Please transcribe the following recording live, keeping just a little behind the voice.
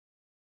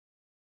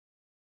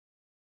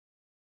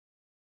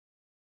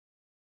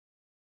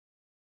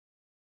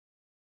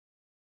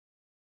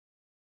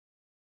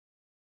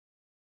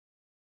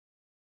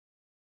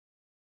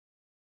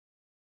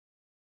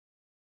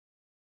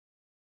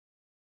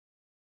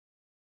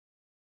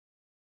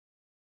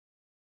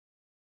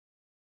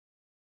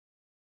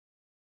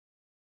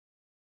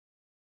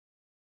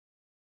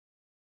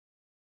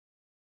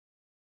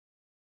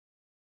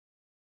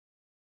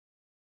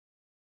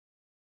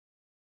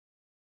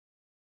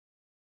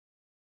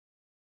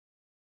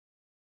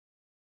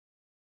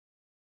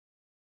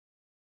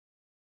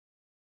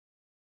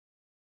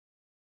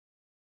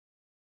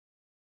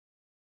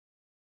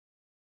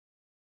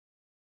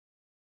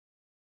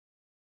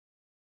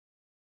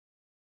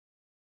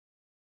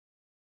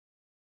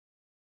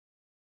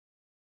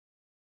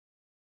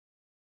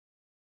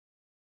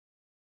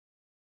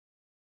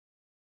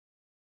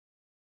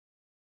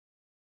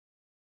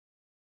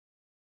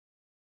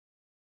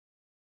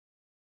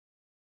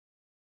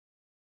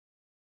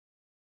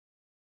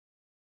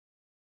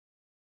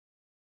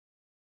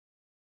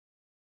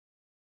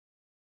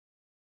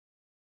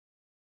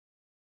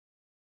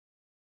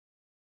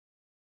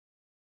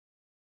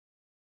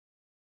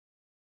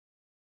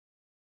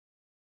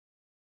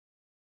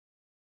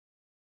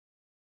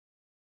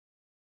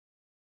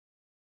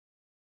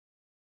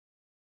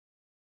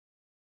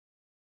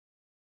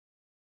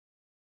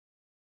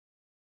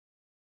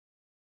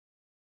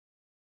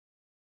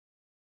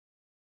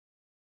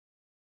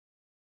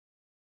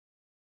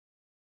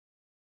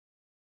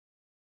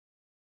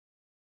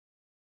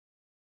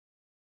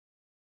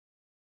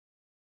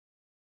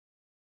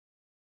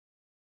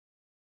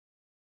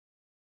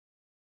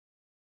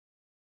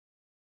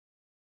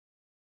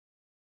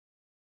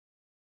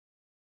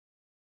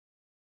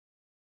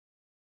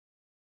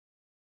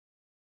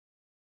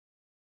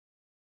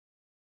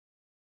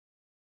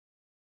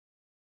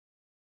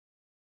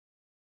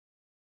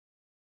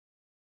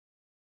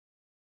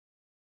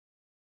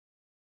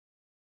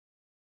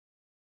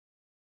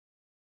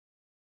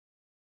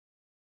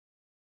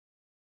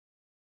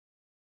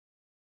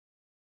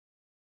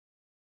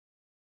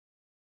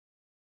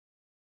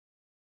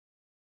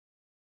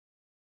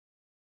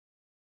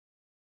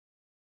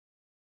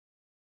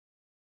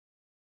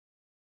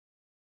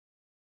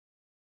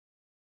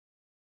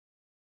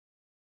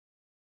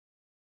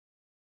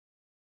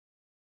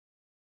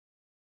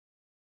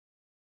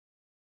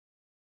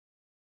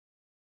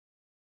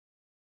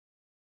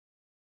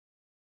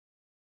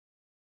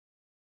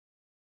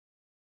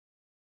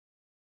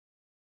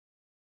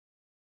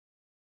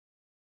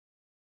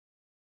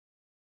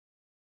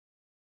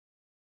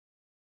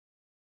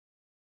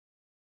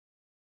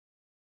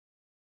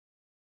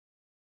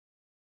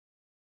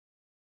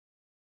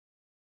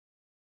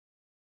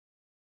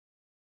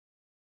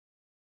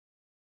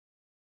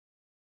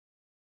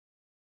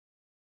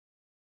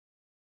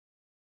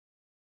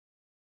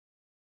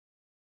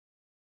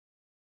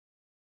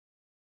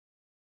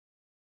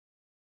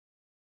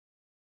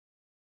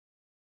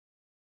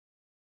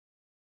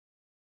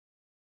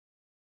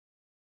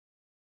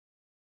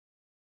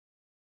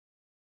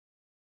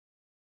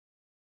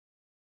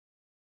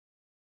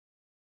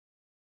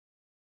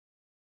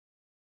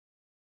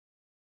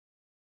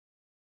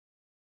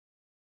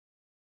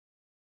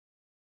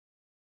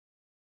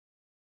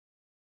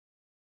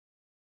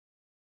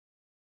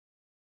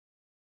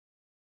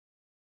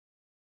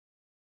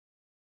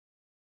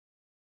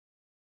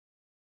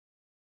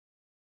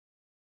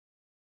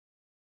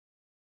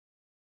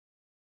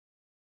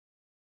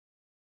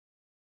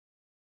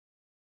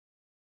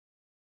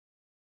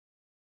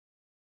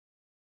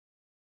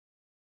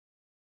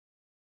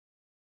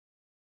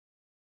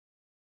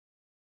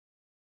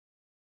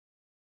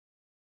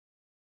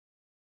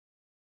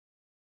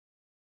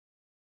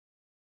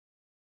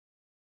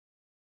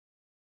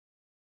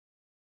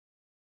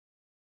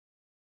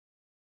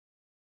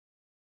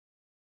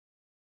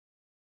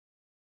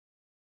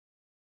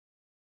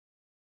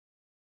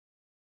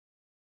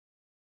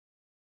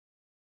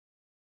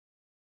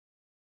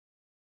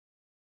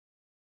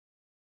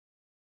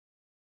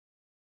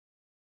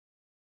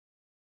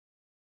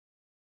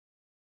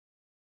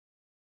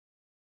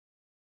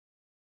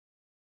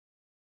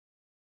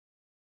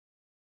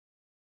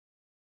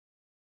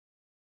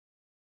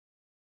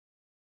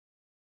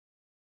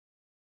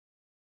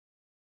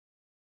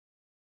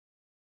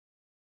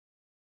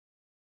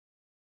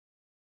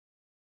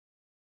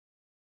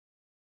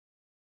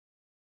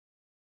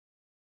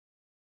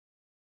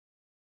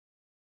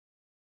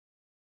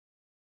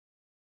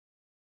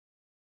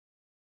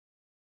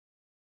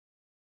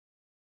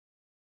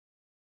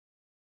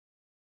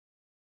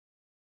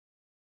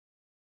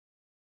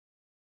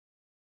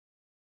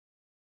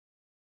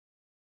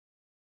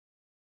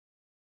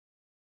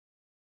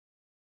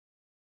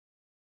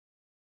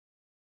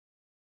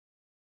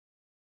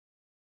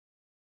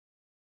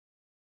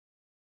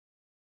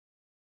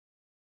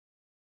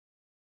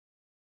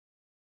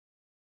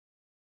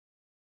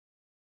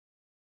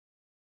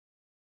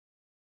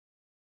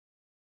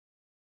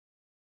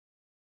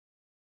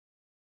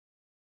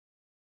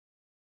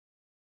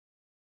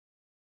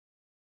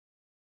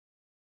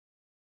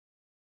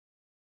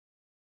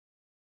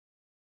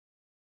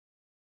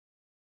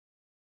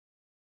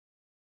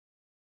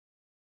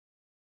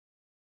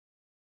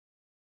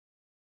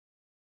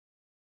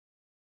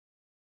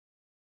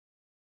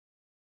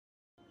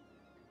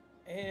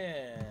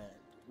And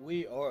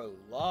we are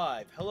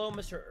live. Hello,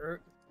 Mr.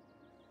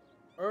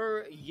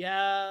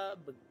 Yeah,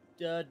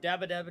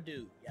 dabba dabba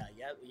doo.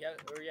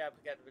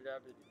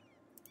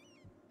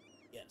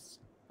 Yes,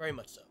 very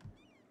much so.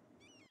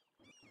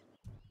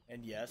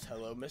 And yes,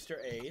 hello, Mr.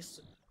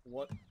 Ace.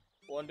 What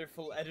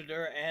wonderful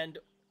editor and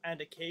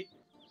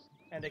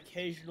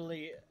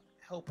occasionally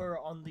helper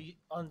on the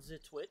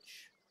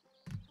Twitch.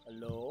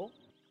 Hello,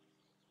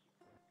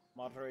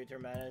 moderator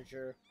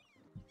manager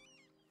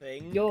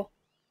thing. Yo,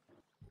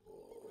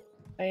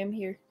 I am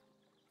here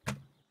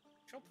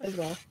as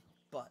well.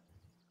 Button,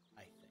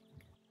 I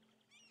think.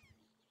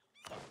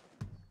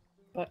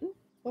 Button?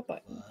 What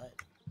button?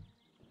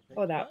 But,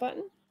 Oh, that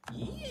button?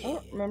 Yeah. I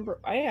don't remember.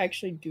 I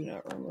actually do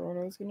not remember what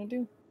I was gonna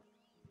do.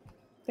 I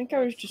think I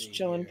was just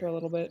chilling for a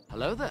little bit.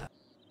 Hello there.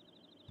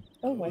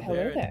 Oh, why hello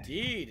there.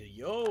 Indeed.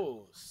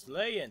 Yo,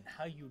 Slayin,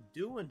 how you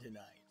doing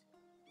tonight?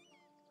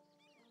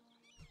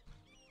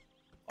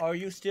 Are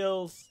you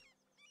still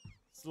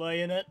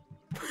slaying it?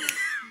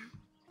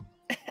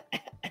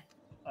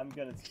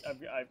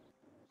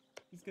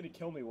 He's gonna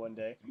kill me one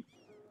day.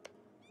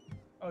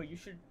 Oh, you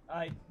should.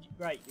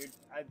 Right.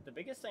 The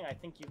biggest thing I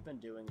think you've been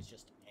doing is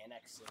just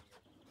annexing your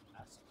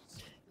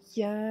assets.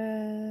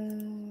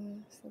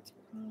 Yes, that's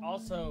right.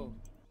 Also,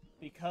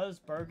 because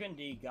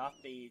Burgundy got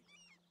the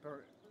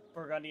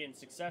Burgundian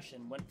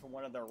succession, went for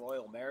one of their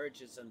royal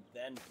marriages, and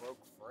then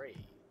broke free.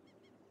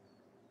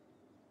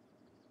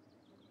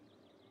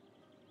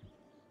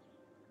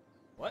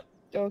 What?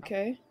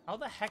 Okay. How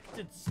the heck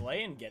did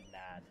Slayin get an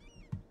ad?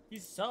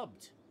 He's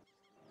subbed.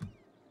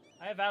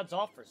 I have ads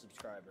off for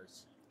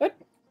subscribers. What?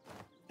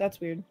 That's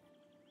weird.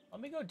 Let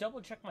me go double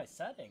check my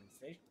settings.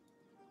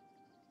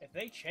 If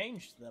they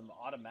changed them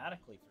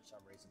automatically for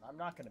some reason, I'm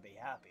not going to be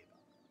happy about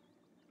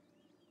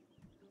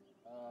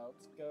it.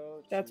 Let's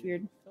go. That's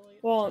weird.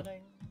 Affiliate Well,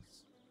 settings.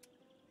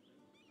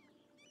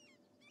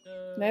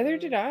 neither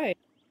did I.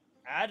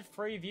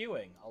 Ad-free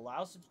viewing.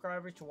 Allow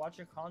subscribers to watch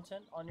your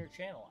content on your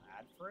channel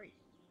ad-free.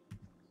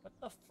 What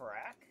the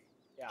frack?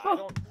 Yeah,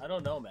 Huh. I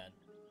don't know, man.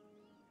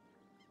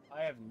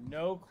 I have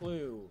no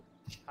clue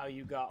how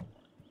you got one.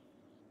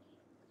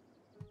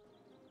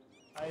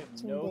 I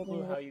have no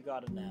clue how you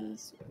got an ad.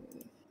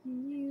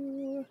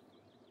 You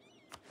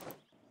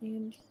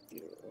and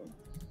you.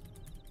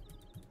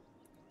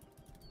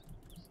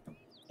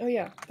 Oh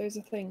yeah, there's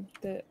a thing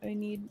that I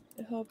need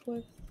help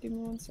with. Give me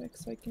 1 sec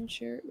so I can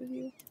share it with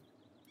you.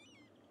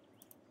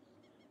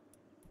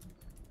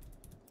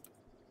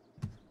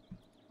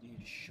 You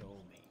need to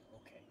show me.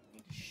 Okay. You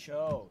need to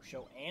show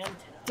and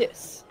tell.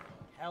 Dis.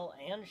 Tell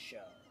and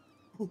show.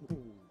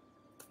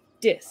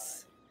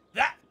 Dis.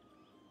 That.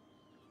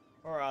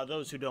 For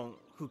those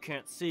who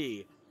can't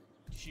see,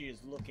 she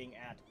is looking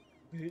at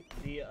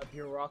the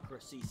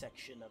bureaucracy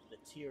section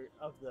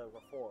of the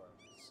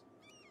reforms.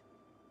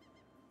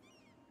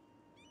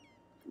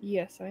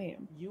 Yes, I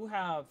am. You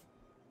have.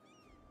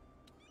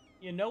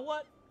 You know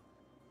what?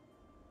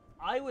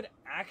 I would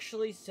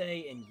actually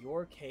say in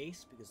your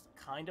case, because the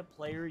kind of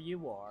player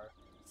you are,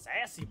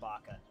 sassy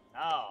baka.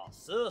 Oh,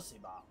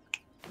 sussy baka.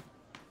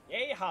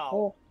 Yay how.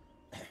 Oh.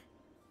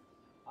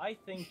 I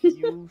think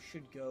you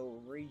should go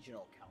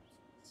regional councils.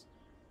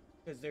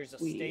 Because there's a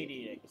state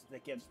edict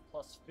that gives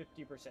plus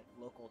 50%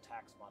 local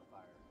tax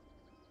modifier.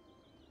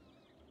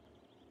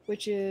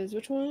 Which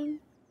one?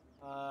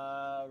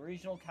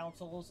 Regional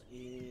councils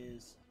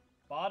is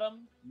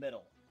bottom,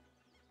 middle.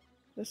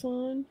 This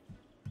one?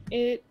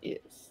 It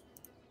is.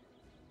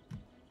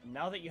 And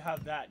now that you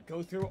have that,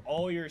 go through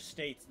all your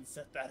states and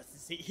set that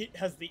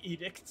as the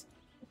edict.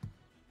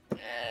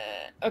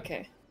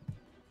 Okay.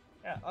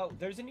 Yeah, oh,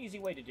 there's an easy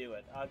way to do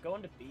it. Go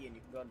into B and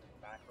you can go into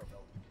the macro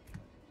building.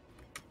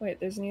 Wait,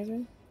 there's an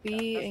easy?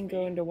 B and B.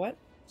 go into what?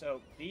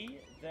 So B,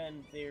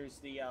 then there's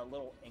the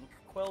little ink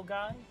quill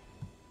guy.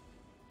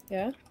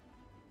 Yeah?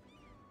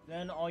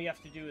 Then all you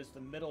have to do is the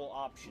middle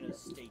option is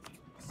state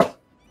units.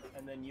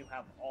 And then you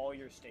have all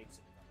your states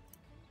in front.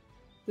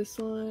 This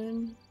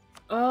one.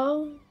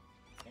 Oh.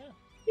 Yeah.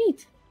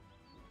 Neat.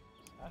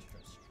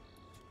 Astros.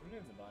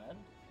 Screwdriver the band.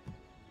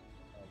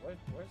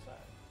 Where's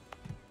that?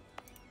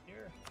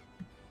 Here.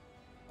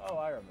 Oh,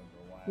 I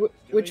remember why. I was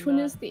Which doing one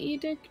that. is the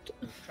edict?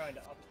 I was trying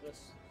to up this.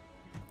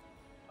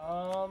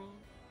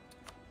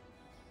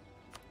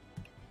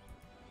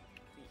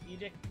 The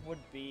edict would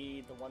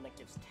be the one that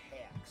gives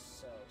tax.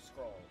 So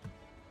scroll.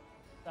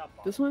 That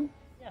box. This one?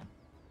 Yeah.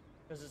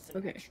 Because it's an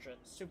Okay.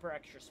 super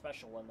extra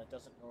special one that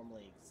doesn't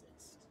normally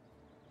exist.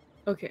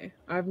 Okay.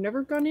 I've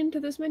never gone into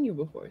this menu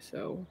before,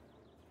 so.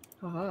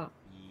 Haha.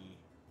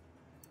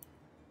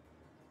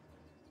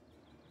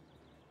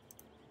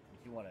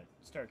 If you want to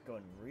start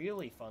going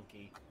really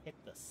funky, hit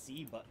the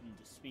C button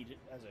to speed it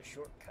as a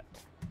shortcut.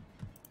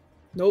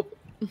 Nope.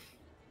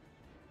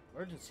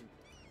 Emergency.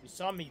 You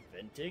saw me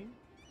venting?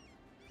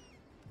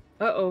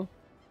 Uh-oh.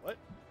 What?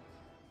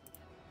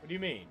 What do you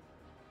mean?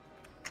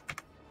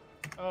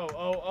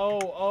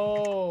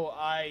 Oh,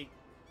 I...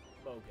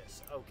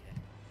 Bogus. Okay.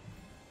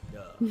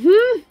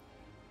 Duh.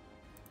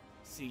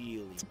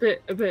 Silly. It's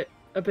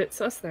a bit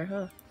sus there,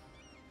 huh?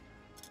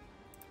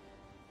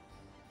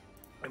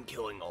 I'm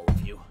killing all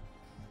of you.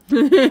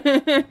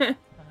 I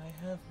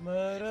have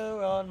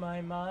murder on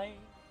my mind.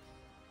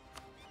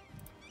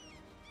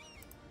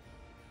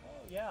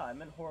 Oh yeah,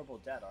 I'm in horrible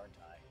debt, aren't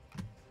I?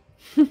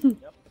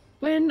 Yep.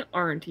 When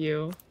aren't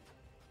you?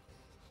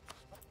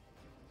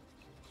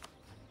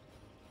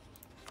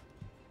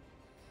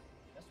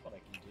 Guess what I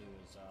can do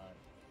is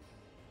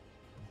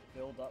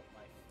build up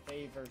my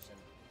favors in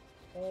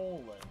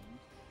Poland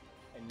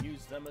and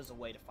use them as a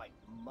way to fight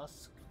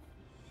Musk.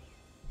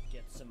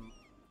 Get some,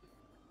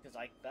 because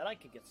I bet I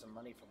could get some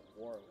money from a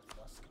war with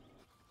Musk.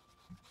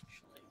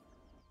 Actually,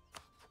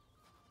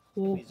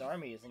 Cool. his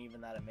army isn't even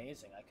that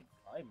amazing. I could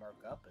probably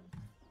mark up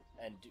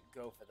and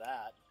go for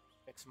that.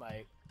 Fix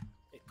my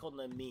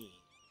economy.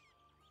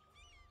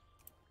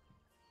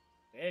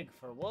 Big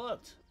for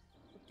what?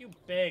 What you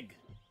big?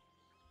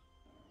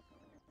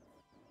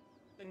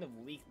 What kind of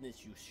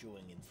weakness you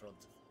showing in front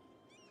of me?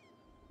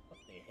 What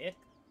the heck?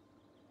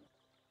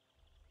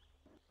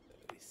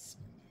 I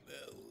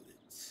smell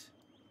it.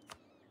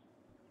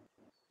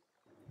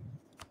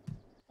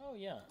 Oh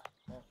yeah.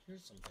 Well,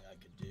 here's something I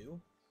could do.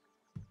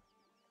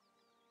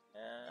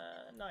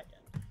 Not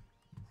yet.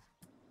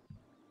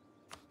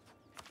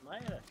 Am I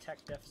at a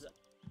tech deficit?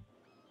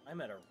 I'm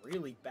at a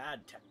really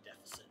bad tech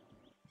deficit.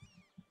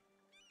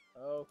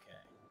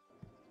 Okay.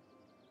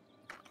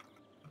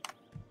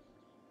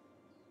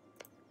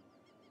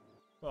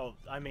 Well,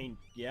 I mean,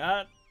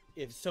 yeah.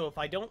 If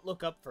I don't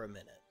look up for a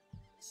minute,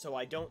 so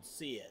I don't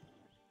see it,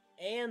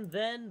 and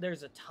then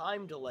there's a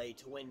time delay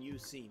to when you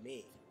see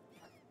me.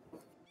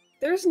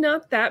 There's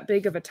not that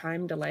big of a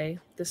time delay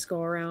this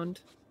go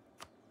around.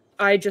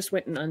 I just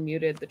went and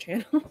unmuted the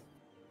channel.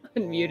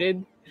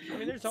 Unmuted. I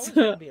mean, there's always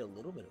gonna be a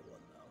little bit of one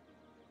though.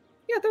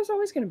 Yeah, there's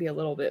always going to be a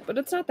little bit, but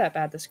it's not that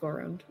bad this go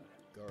around.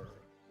 Grr.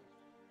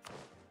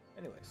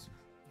 Anyways.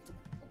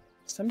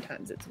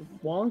 Sometimes it's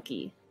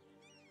wonky.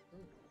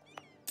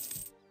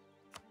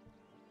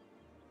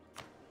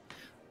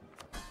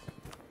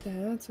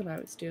 That's what I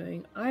was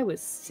doing. I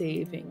was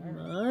saving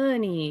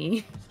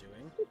money.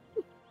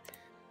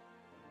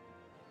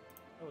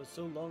 That was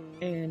so long.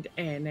 And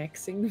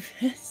annexing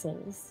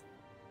vessels.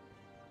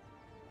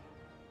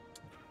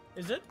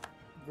 Is it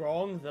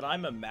wrong that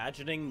I'm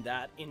imagining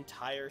that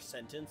entire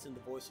sentence in the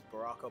voice of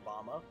Barack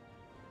Obama?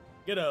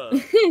 Get a,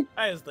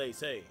 as they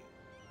say,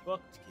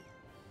 fucked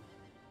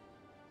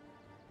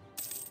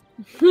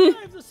kid.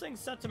 I have this thing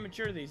set to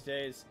mature these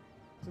days,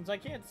 since I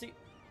can't see.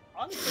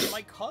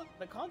 Honestly,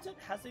 the content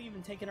hasn't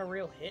even taken a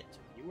real hit to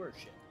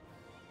viewership.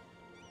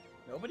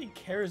 Nobody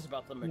cares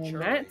about the maturity.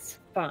 And that's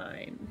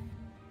fine.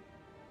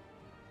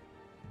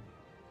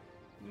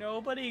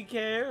 Nobody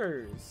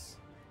cares.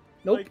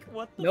 Nope. Like,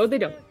 what the No, they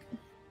frick?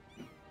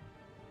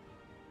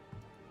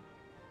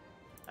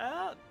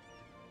 don't.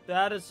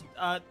 That is,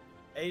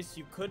 Ace,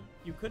 you could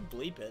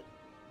bleep it.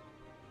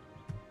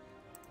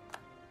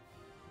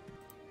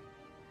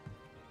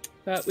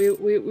 But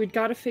we'd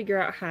got to figure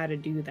out how to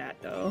do that,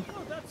 though.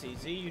 Oh, that's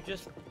easy. You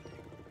just...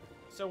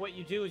 So what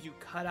you do is you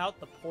cut out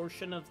the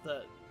portion of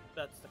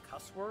that's the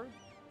cuss word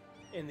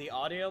in the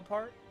audio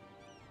part.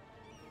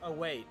 Oh,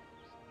 wait.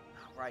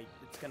 Right,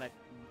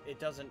 it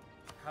doesn't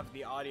have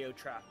the audio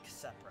track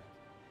separate.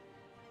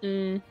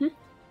 Mm-hmm.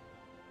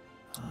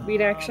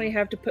 We'd actually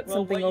have to put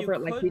something over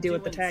it like we do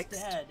with the text.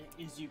 Instead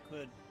is you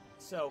could,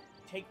 so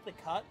take the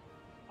cut.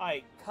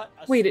 I cut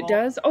a Wait, small... it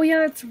does? Oh yeah,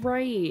 that's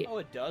right. Oh,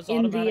 it does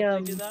In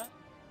automatically the, do that?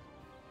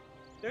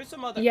 There's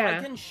some other... Yeah.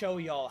 I can show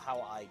y'all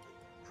how I do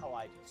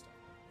stuff.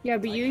 Yeah,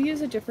 but you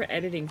use a different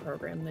editing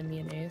program than me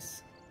and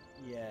Ace.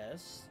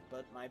 Yes,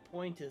 but my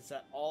point is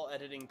that all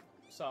editing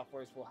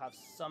softwares will have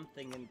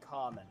something in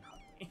common,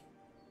 honey.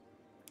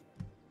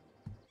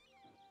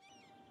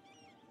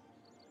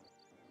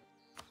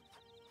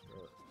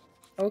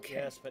 Okay.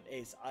 Yes, but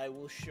Ace, I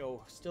will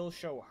still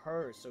show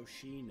her so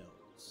she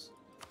knows.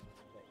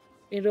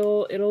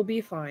 It'll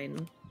be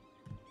fine.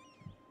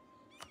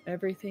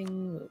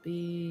 Everything will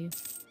be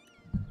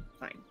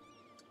fine.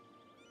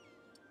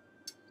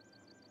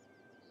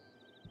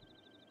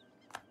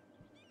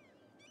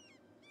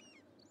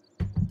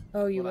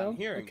 Oh, you What I'm will?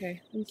 hearing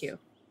Okay, thank you.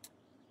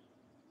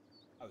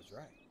 I was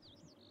right.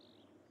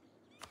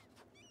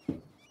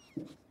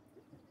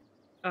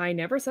 I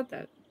never said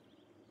that.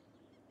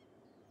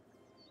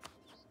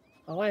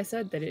 All I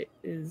said that it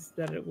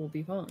will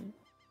be fine.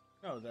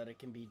 No, that it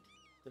can be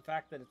the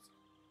fact that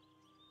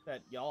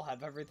that y'all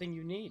have everything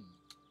you need.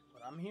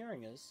 What I'm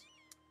hearing is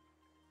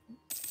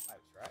I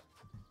was right.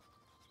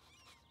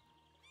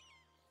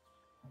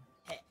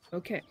 Hey.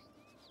 Okay.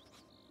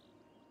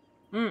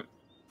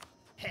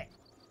 Hey.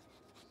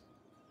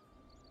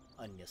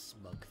 On your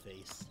smug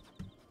face.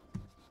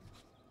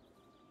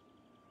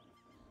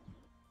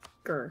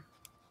 Grr.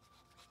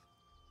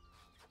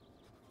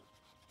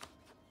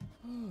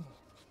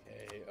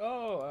 Okay.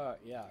 Oh,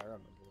 yeah, I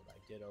remember what I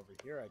did over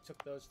here. I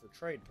took those for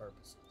trade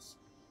purposes.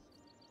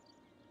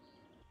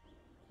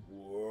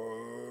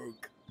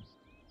 Work.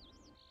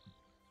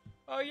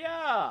 Oh,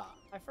 yeah!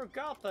 I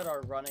forgot that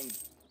our running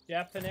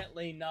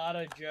definitely not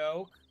a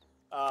joke,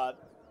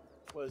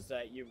 was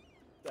that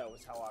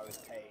was how I was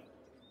paying.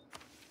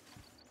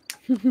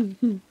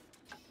 I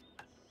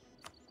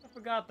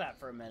forgot that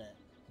for a minute.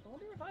 I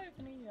wonder if I have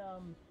any,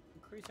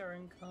 increase our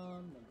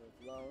income, number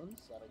of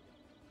loans, that'll get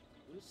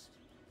a boost.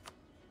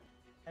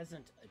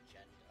 Peasant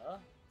agenda.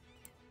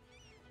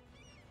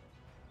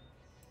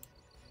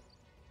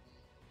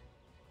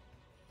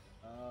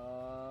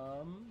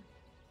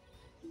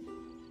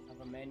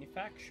 Have a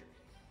manufacturer.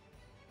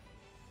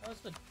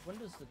 When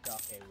does the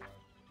Dake work?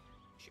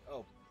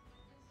 Oh,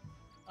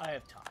 I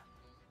have time.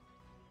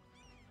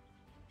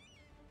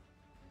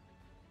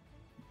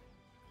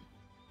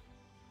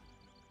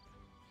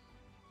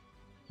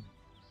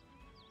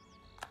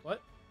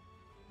 What?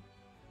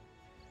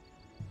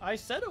 I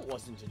said it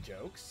wasn't a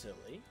joke,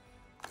 silly.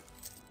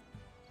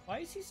 Why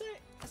is he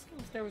asking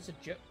if there was a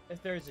joke?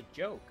 If there is a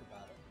joke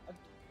about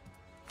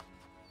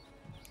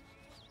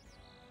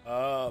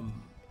it?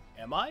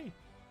 Am I?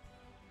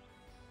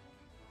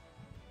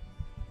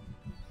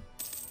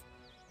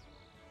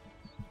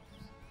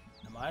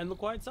 Am I on the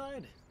quiet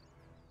side?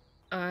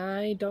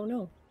 I don't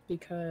know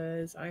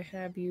because I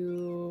have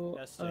you.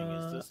 Testing.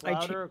 Is this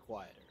louder or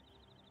quieter?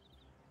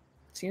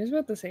 Seems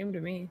about the same to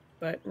me,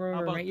 but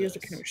remember, my ears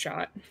are kind of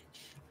shot.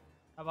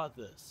 How about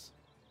this?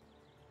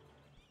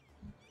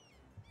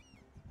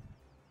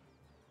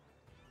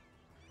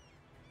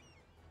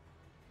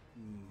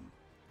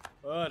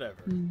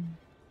 Whatever.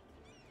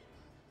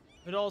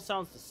 If it all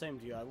sounds the same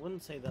to you, I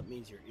wouldn't say that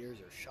means your ears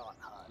are shot,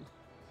 hon.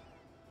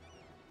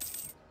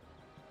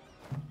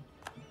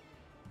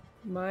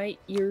 My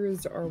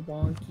ears are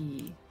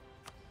wonky.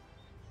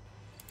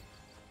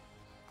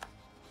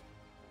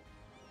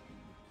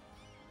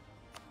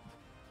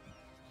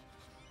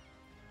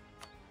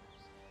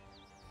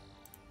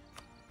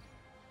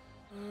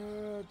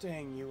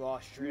 Dang you,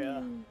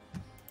 Austria.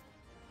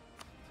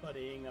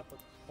 Buddying up with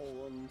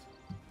Poland.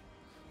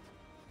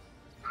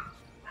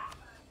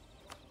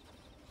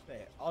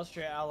 Okay,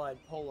 Austria allied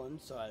Poland,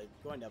 so I'm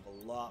going to have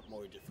a lot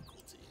more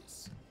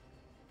difficulties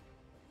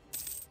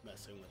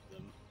messing with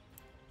them.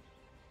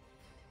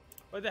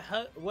 By the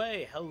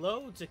way,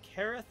 hello to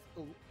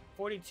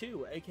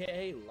Kareth42,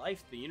 aka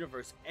Life, the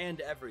Universe,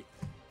 and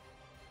Everything.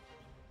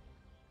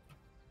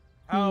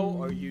 How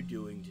are you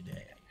doing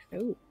today?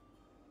 Oh.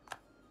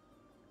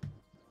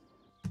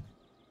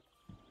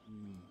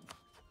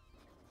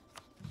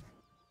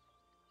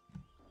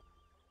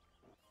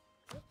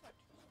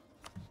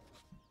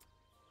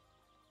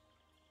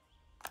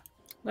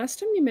 Last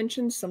time you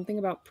mentioned something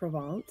about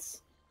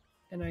Provence,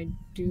 and I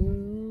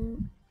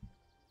do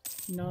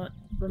not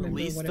remember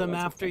Release what them it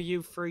was after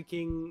you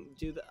freaking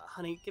do the...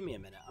 Honey, give me a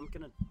minute. I'm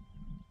gonna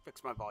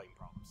fix my volume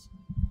problems.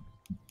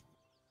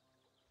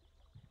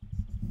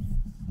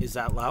 Is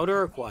that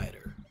louder or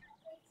quieter?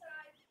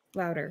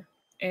 Louder.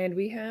 And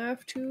we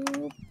have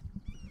to...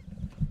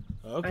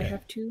 Okay. I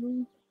have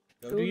to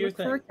go do your look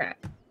for a thing. cat.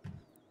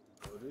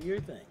 Go do your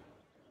thing.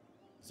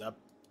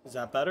 Is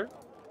that better?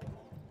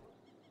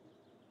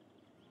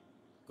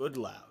 Good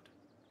loud.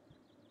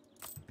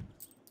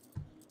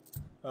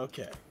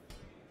 Okay.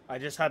 I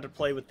just had to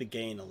play with the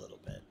gain a little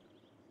bit.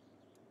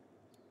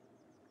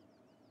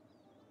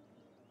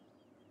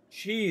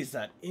 Jeez,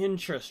 that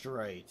interest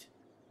rate.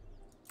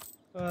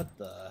 What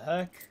the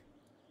heck?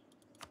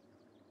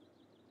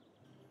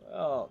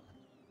 Well,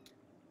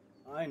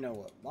 I know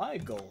what my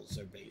goals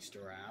are based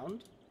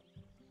around.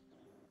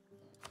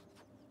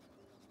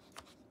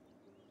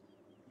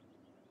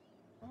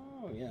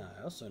 Oh yeah,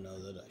 I also know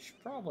that I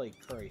should probably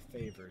curry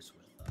favors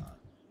with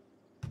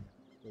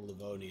the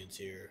Livonians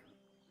here.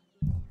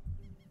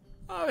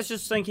 I was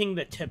just thinking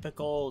the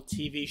typical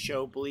TV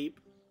show bleep,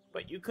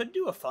 but you could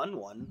do a fun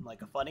one,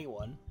 like a funny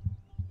one.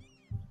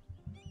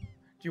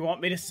 Do you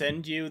want me to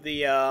send you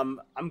the,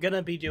 I'm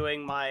gonna be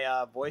doing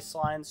my, voice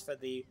lines for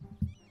the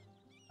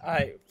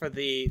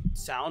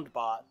sound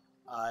bot,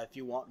 if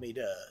you want me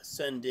to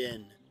send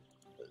in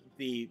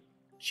the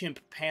chimp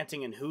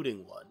panting and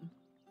hooting one.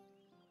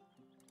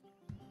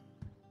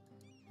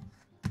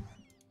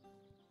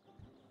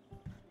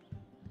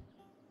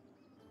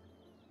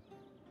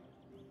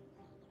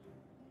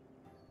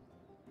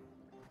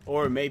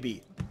 Or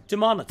maybe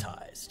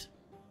demonetized.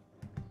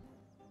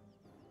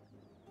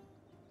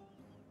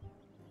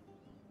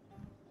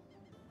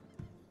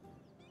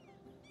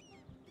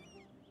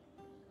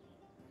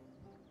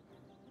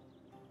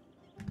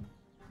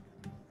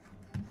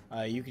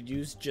 You could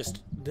use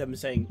just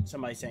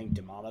somebody saying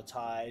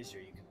demonetized, or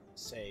you could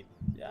say,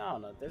 I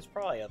don't know, there's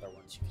probably other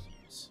ones you could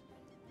use.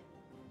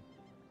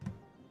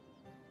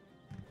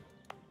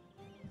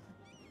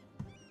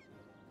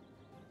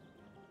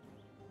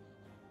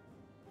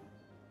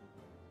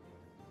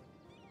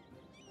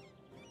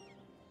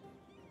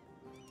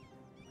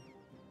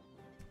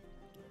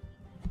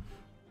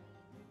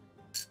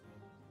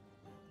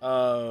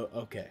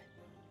 Okay.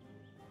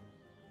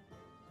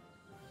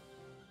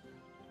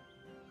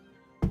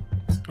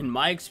 In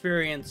my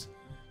experience,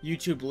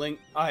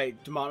 I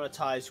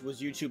demonetized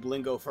was YouTube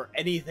lingo for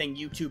anything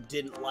YouTube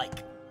didn't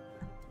like.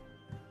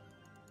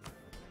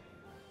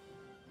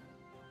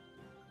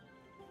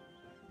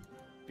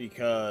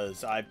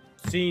 Because I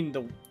seen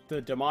the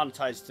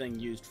demonetized thing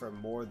used for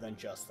more than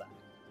just that.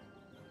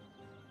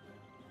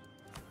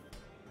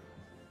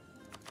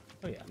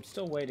 Oh yeah, I'm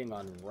still waiting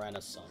on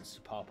Renaissance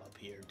to pop up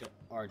here,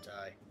 aren't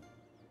I?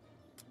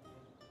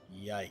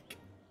 Yike.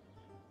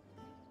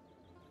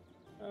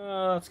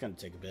 That's gonna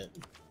take a bit.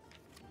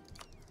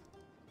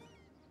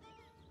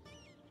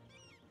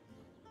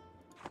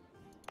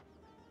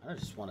 I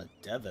just want to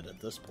dev it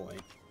at this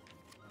point.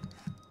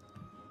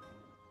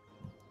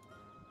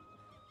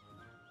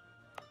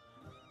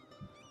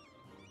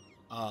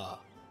 Ah.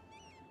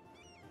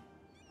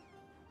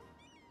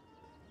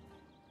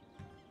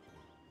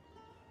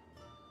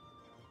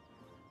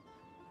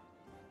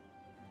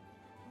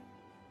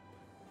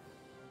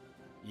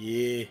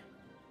 Yeah.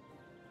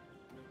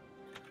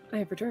 I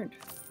have returned.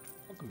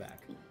 Welcome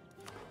back.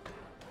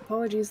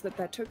 Apologies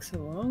that took so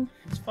long.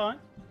 It's fine.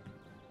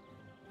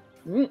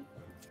 Mm.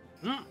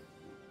 Mm.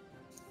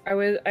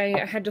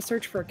 I had to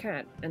search for a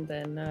cat, and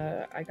then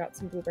I got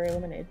some blueberry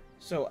lemonade.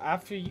 So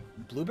after you...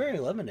 Blueberry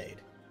lemonade.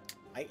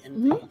 I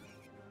envy. Mm-hmm.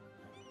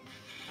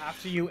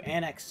 After you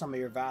annex some of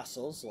your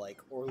vassals,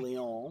 like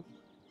Orléans,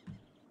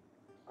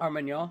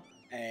 Armagnac,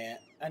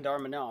 and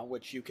Armagnac,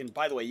 which you can...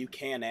 By the way, you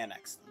can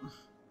annex them.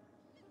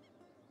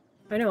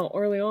 I know,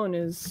 Orléans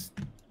is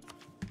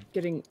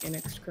getting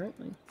annexed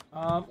currently.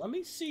 Let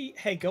me see.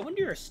 Hey, go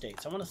into your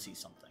estates. I want to see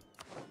something.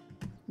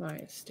 My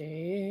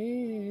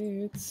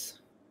estates.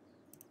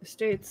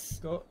 Estates.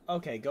 Go.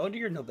 Okay, go into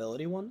your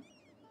nobility one.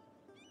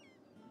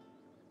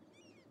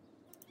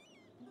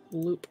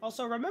 Loop.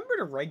 Also, remember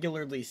to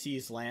regularly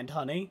seize land,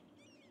 honey.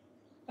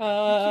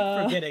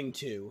 I keep forgetting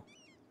to.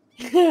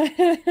 You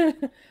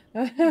do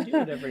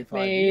it every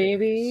 5 years.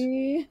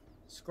 Maybe.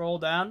 Scroll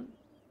down.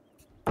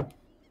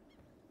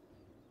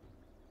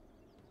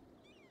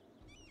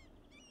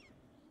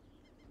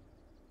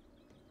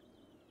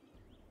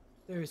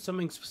 There is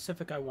something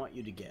specific I want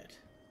you to get.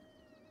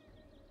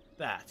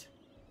 That.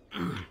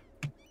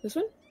 This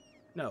one?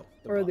 No.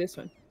 Or this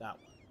one? That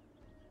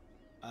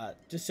one.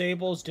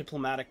 Disables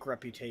diplomatic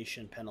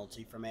reputation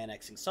penalty from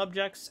annexing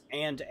subjects,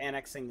 and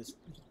annexing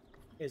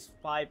is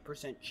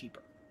 5%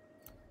 cheaper.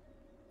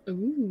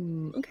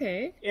 Ooh,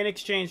 okay. In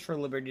exchange for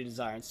liberty,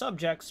 desire, and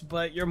subjects,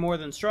 but you're more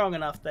than strong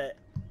enough that,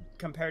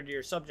 compared to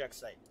your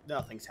subjects, that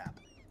nothing's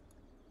happening.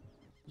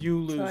 You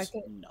lose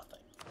nothing.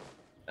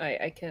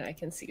 I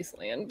can seize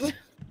land.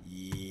 Yeah,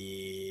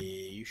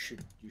 you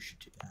should do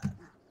that.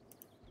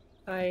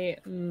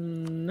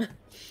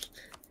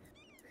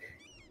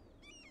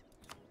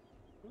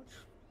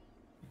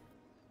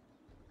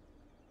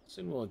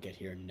 Soon we'll get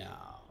here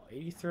now.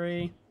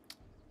 83.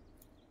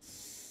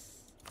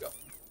 Go.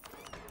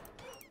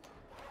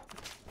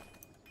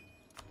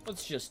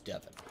 Let's just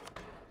dev it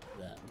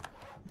then.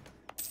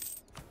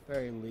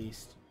 Very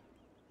least.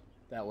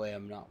 That way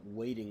I'm not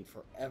waiting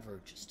forever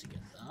just to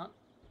get that.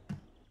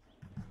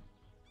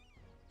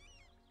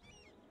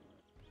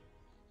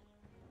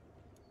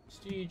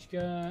 Prestige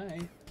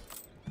guy.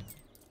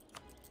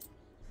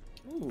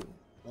 Ooh.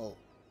 Oh.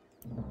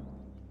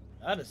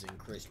 That has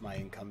increased my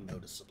income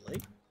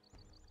noticeably.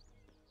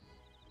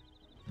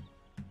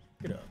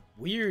 Get a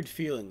weird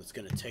feeling that's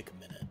gonna take a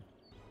minute.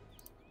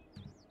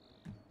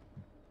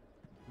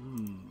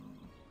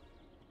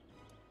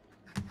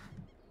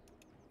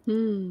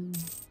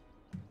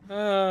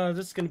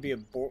 This is gonna be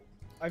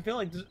I feel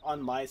like this,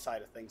 on my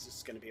side of things, this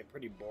is gonna be a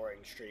pretty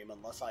boring stream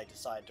unless I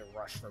decide to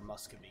rush for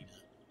Muscovy to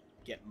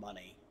get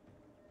money.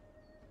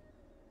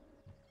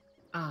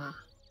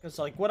 Because,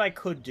 like, what I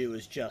could do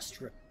is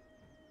just...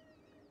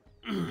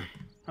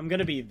 I'm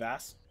gonna be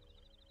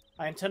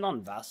I intend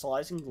on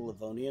vassalizing the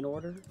Livonian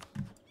Order.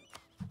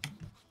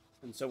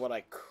 And so what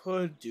I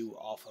could do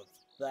off of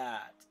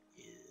that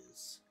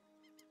is...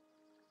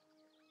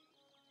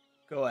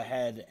 go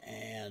ahead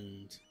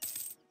and...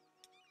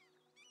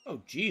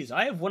 Oh, geez,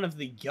 I have one of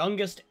the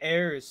youngest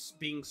heirs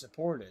being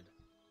supported.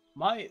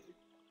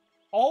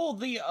 All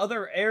the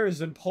other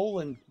heirs in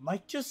Poland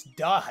might just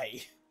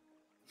die.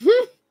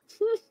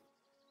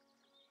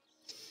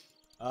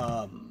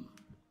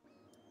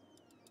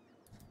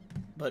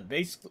 But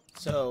basically,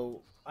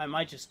 so I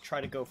might just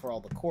try to go for all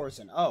the cores,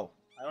 and I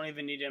don't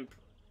even need to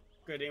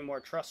get any more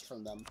trust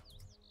from them.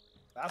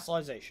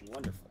 Vassalization,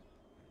 wonderful.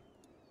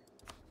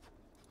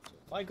 So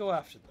if I go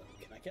after them,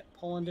 can I get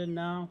Poland in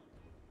now?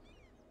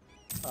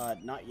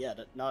 Not yet,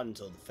 not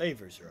until the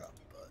favors are up,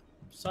 but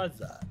besides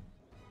that.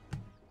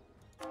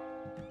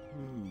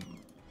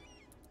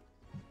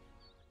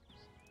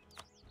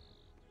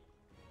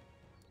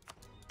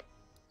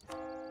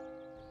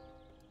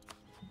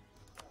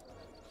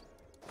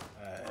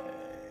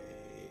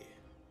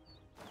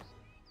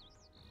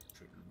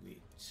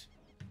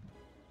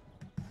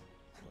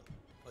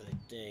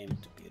 Dame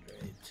to be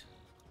right.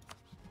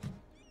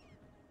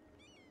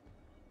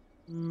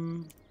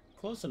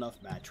 Close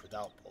enough match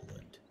without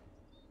Poland.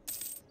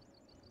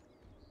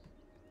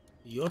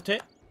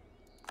 Yote?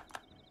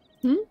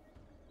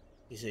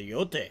 He's a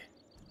Yote.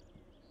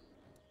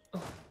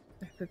 Oh,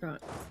 I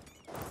forgot.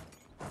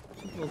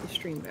 Pull the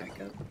stream back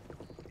up.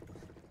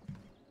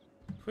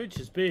 Twitch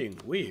is being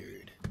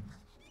weird.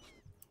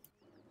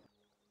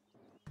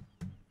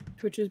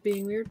 Twitch is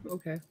being weird?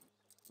 Okay.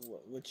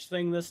 Which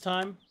thing this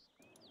time?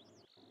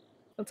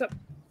 What's up?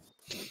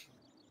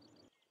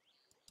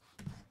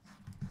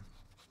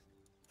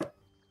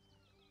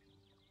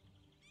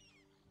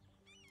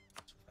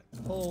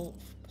 Pull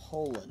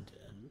Poland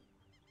in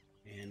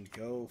and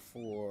go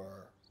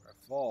for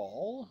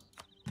Reval.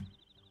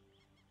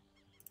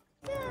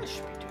 Yeah,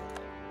 should be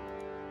doable.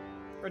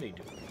 Pretty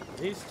doable,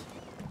 at least.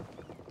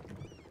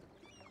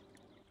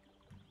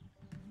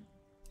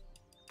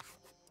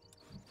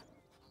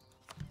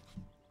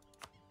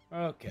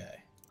 Okay.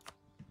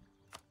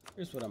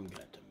 Here's what I'm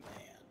gonna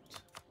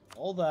demand.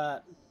 All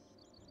that.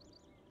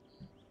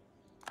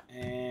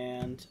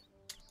 And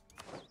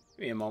give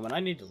me a moment. I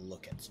need to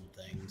look at some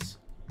things.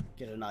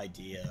 Get an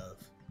idea of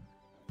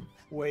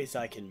ways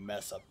I can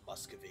mess up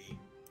Muscovy.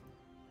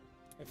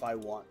 If I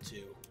want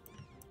to.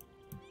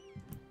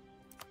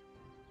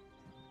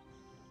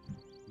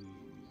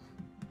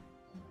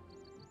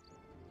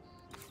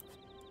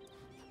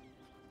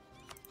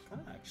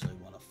 I actually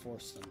want to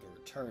force them to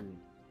return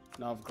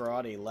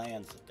Novgorod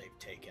lands that they've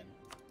taken.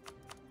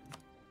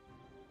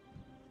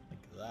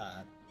 Like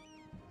that.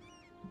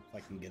 If I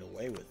can get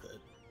away with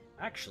it.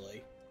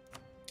 Actually,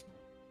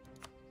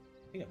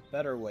 I think a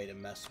better way to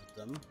mess with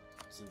them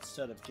is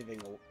instead of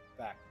giving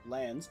back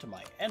lands to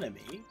my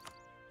enemy,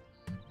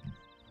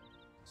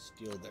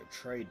 steal their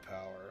trade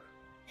power.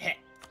 Heh!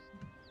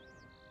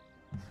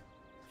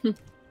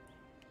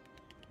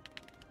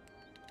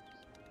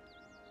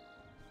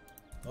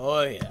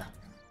 Oh yeah.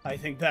 I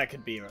think that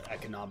could be an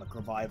economic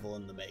revival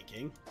in the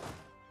making.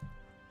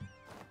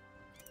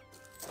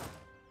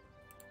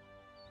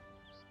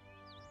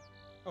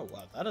 Oh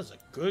wow, that is a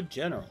good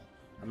general.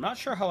 I'm not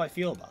sure how I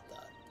feel about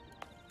that.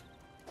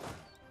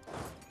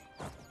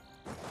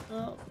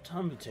 Well,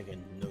 time to take a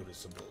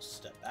noticeable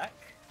step back.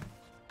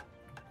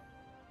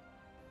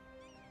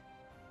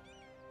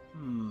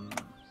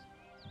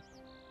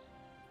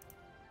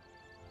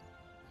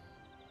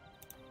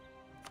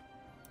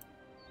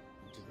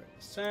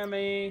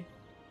 Sammy.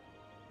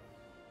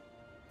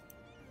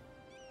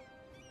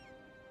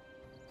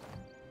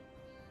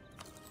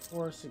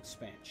 Force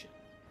expansion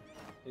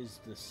is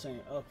the same.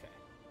 Okay.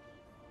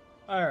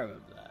 I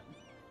remember that.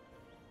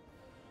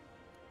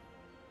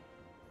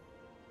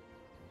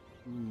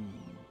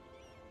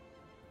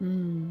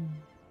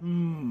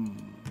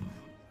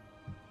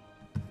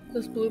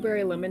 This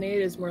blueberry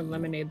lemonade is more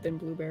lemonade than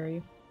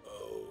blueberry.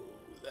 Oh,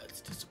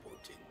 that's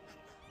disappointing.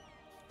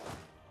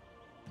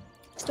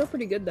 Still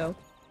pretty good though.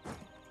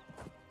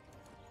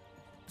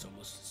 It's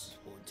almost as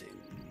disappointing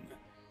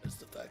as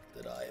the fact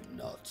that I am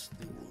not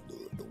the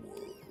ruler of the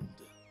world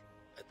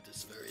at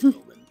this very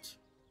moment.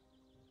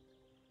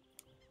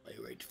 My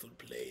rightful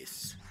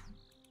place.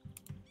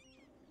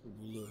 The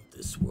ruler of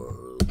this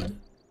world.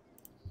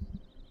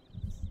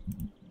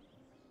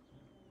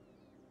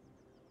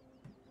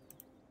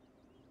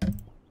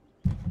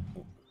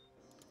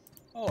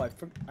 Oh,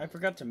 I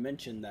forgot to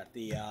mention that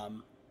the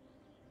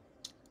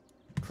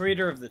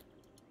creator of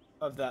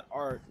that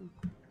art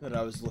that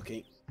I was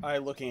looking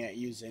at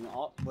using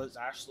was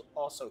actually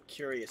also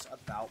curious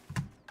about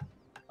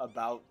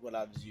what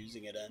I was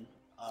using it in.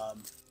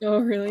 Oh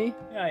really?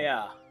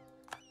 Yeah.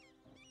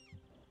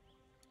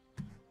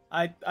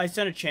 I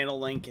sent a channel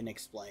link and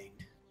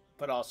explained,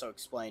 but also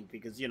explained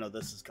because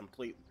this is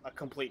a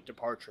complete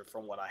departure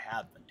from what I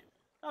have been doing.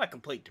 Not a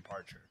complete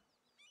departure.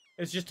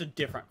 It's just a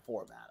different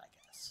format, I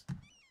guess.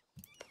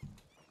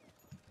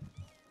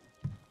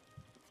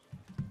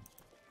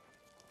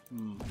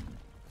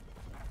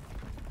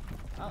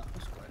 Oh,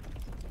 that's good.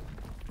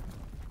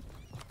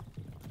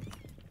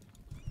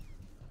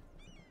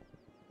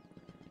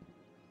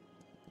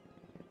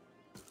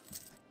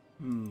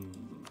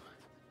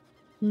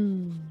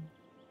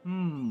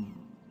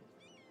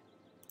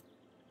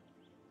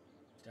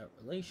 Stout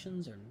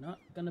relations are not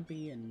gonna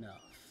be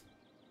enough.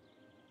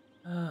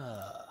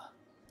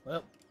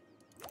 Well,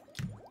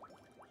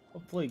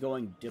 hopefully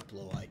going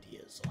Diplo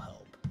ideas will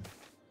help.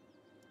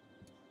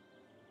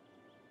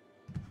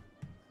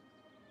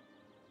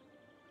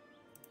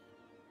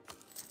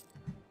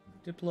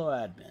 Diplo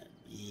admin,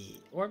 yeah.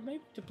 Or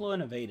maybe Diplo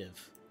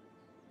innovative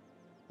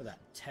for that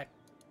tech.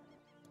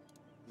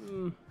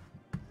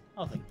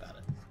 I'll think about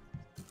it.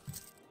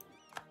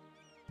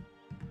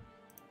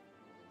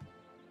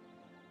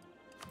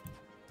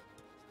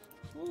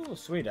 Ooh,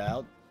 sweet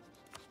out.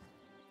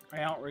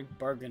 I outrank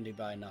Burgundy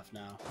by enough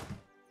now.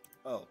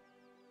 Oh.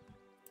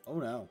 Oh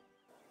no.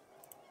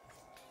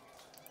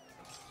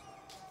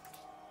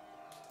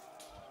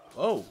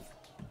 Whoa.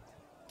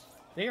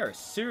 They are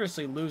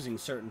seriously losing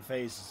certain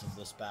phases of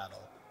this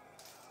battle.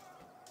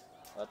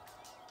 What?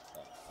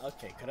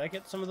 Okay, could I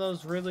get some of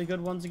those really good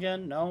ones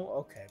again? No?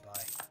 Okay,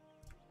 bye.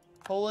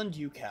 Poland,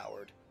 you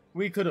coward.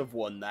 We could have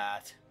won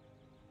that.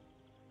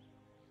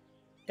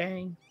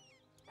 Dang.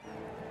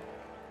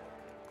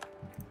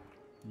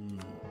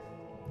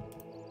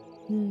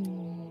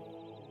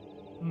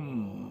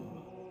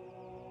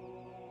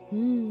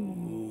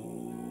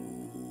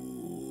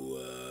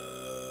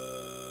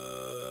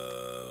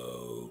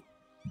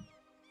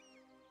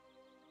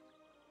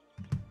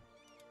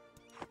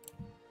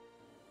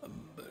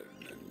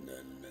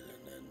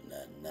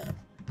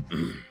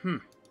 I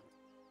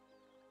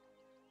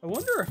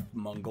wonder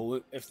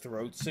if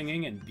throat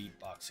singing and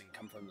beatboxing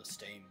come from the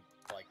same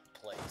like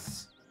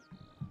place.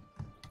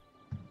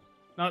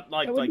 Not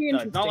like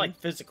not like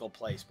physical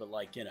place, but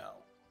like, you know,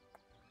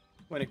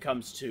 when it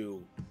comes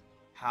to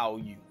how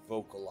you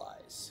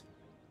vocalize.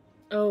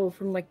 Oh,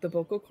 from like the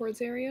vocal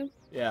cords area?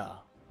 Yeah.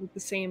 With the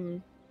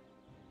same.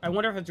 I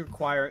wonder if it's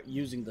require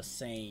using the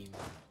same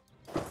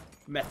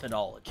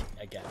methodology,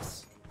 I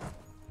guess.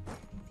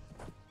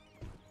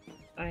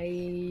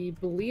 I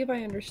believe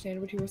I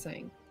understand what you were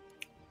saying.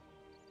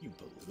 You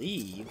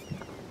believe?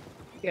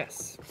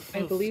 Yes,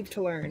 I believe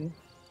to learn.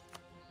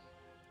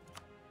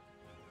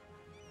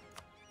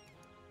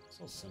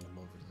 So I'll send him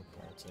over to the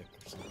Baltic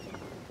or something.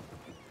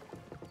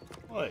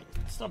 Wait,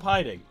 stop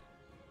hiding.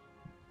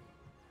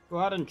 Go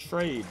out and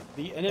trade.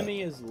 The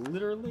enemy is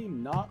literally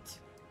not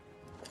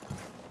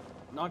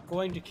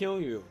going to kill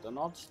you. They're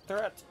not a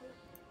threat.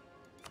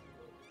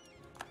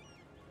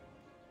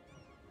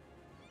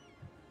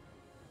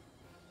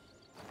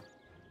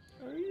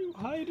 Where are you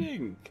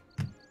hiding?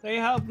 They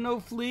have no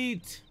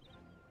fleet.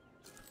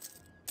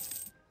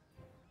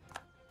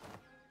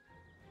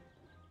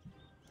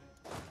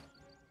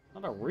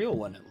 Not a real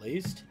one, at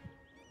least.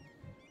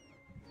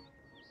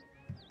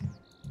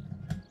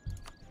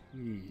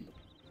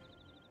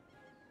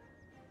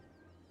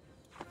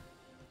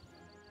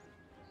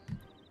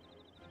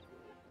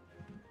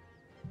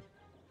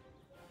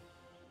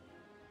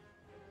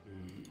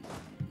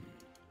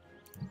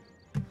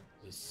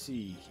 Let's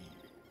see here.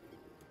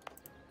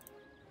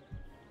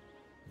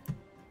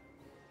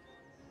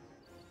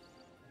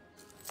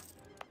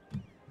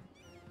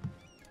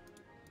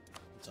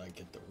 Once I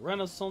get the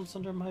Renaissance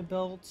under my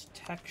belt,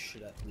 tech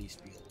should at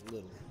least be a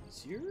little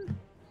easier.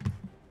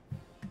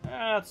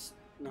 That's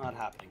not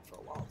happening for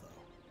a while,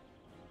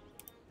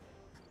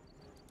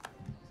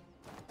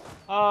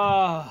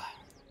 though.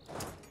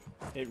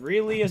 It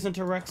really isn't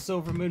a Rex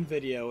Silvermoon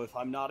video if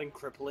I'm not in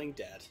crippling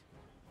debt.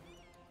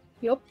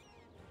 Yep.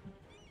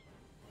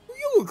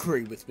 You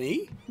agree with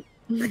me?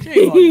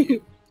 Shame on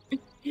you.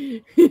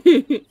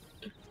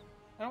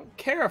 I don't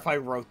care if I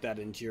wrote that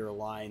into your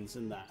lines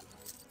in that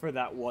for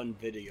that one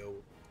video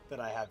that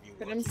I have you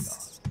working on.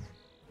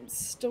 I'm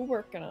still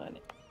working on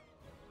it.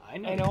 I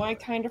know I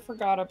kind of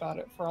forgot about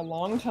it for a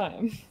long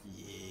time.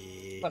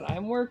 Yeah. But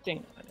I'm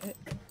working on it.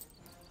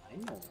 I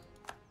know.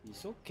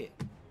 It's okay.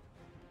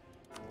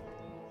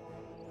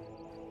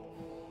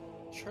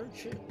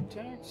 Church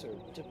tax or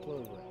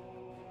diplomat?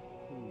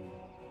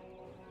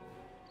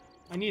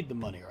 I need the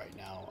money right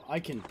now. I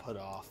can put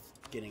off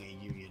getting a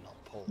union on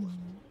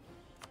Poland.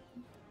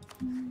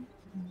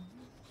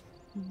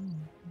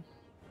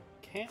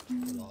 Can't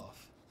put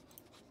off.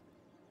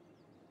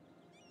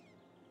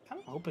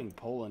 Kind of hoping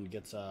Poland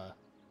gets to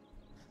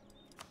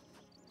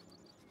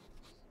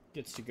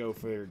go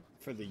for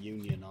the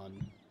union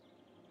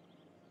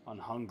on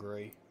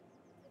Hungary.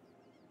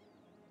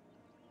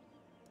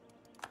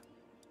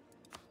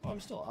 Well, I'm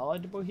still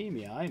allied to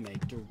Bohemia. I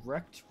make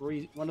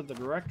one of the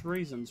direct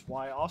reasons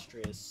why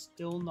Austria is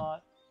still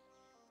not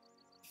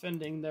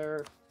defending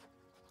their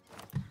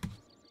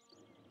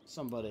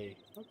somebody.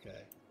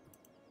 Okay.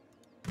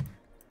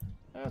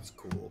 That's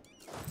cool.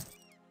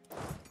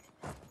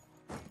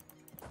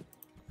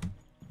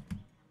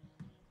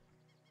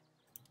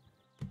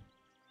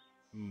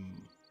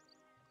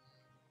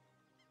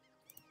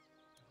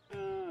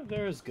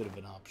 They're as good of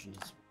an option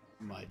as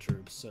my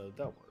troops, so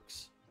that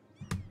works.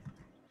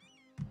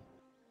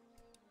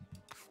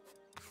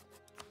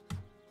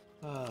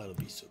 It'll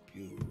be so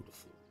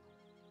beautiful.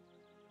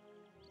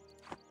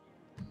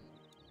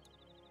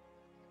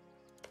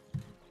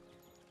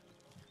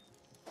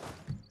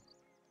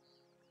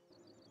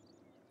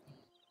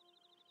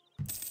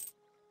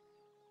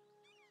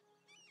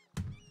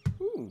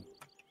 Ooh,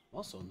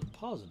 also in the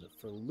positive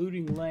for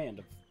looting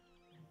land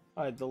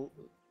of the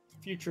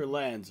future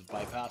lands of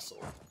my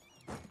vassal.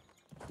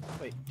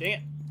 Wait, dang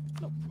it!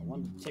 No, I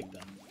wanted to take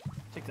that.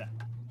 Take that.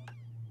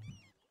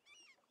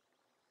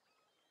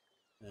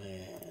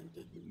 And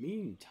in the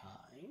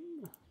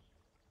meantime,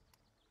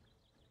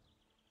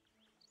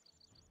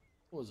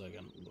 what was I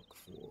gonna look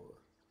for?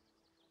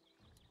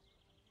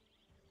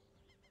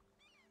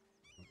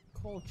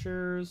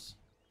 Cultures,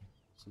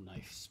 some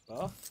nice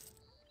stuff.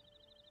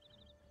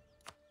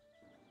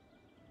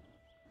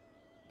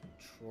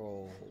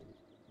 Control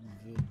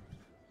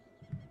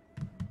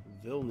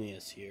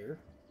Vilnius here.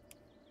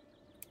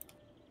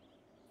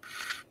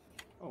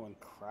 Oh, and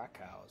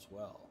Krakow as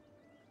well.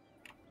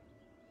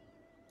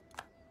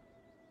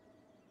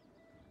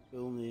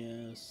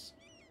 Vilnius.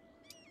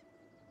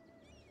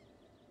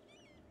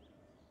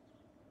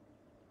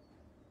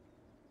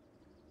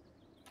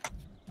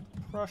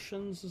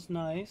 Prussians is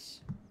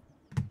nice.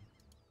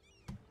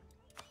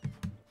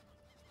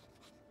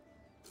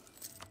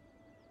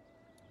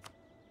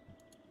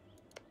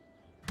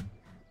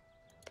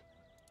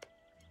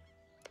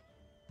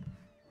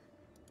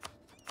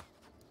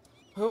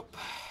 Oh,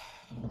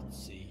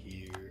 let's see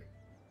here.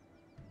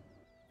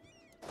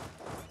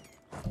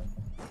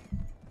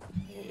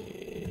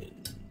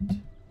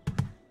 And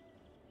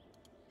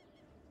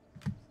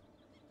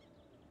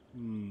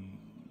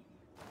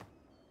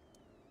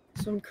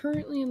So I'm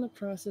currently in the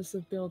process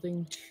of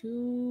building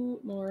 2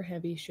 more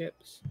heavy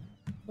ships.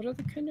 What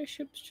other kind of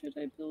ships should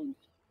I build?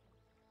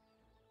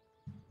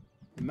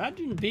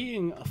 Imagine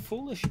being a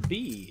foolish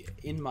bee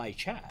in my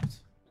chat.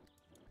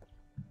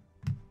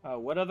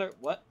 What other...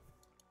 What?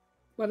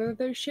 What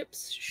other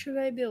ships should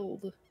I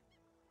build?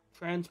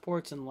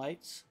 Transports and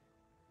lights.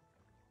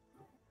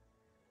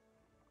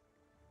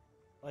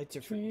 Lights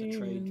are for the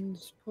trade.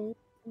 Transports.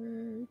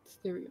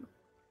 There we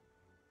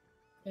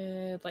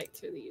go.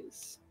 Lights are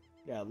these.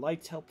 Yeah,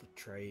 lights help with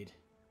trade.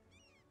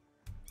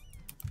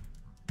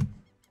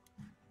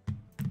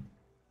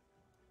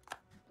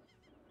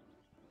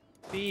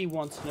 B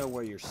wants to know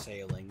where you're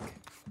sailing.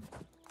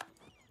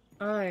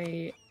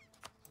 I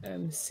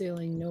am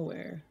sailing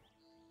nowhere.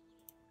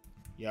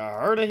 You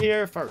heard it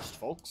here first,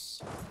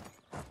 folks.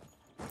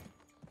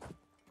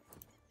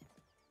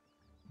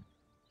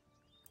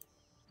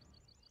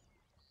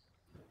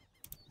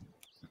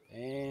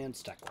 And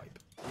stack wipe.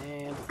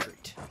 And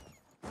retreat.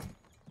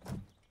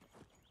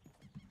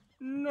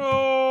 No!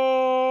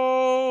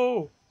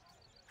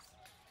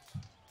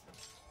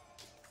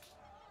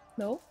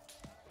 No?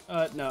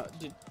 No.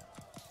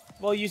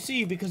 Well, you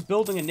see, because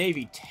building a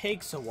navy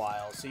takes a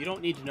while, so you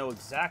don't need to know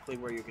exactly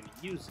where you're going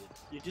to use it.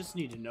 You just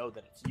need to know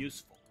that it's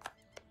useful.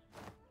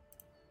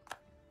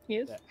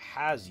 Yes. That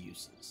has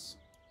uses.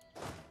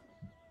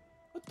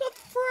 What the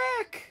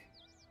frick?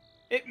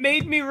 It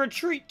made me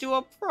retreat to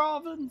a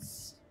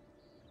province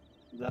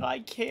that I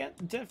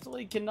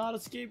definitely cannot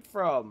escape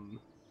from.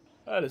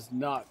 That is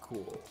not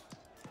cool.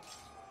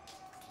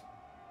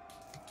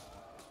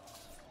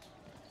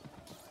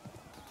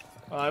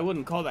 Well, I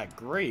wouldn't call that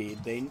greed.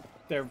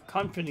 Their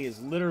company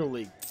is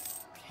literally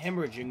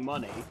hemorrhaging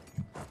money.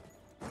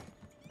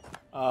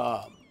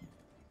 Well,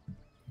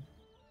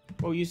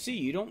 you see,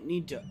 you don't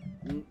need to...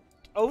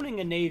 Owning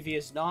a navy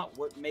is not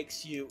what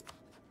makes you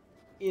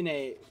in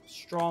a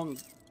strong...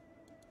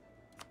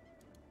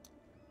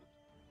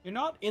 You're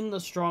not in the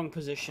strong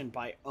position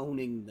by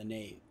owning the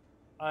navy.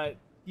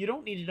 You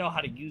don't need to know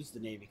how to use the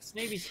navy, because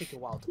navies take a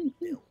while to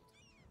build.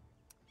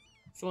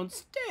 So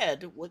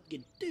instead, what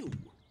you do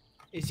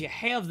is you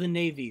have the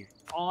navy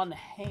on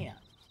hand,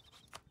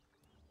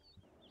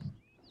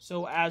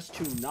 so as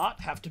to not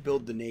have to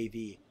build the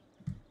navy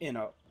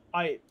to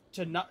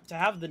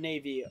have the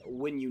navy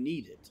when you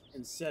need it,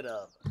 instead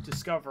of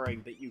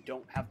discovering that you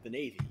don't have the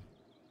navy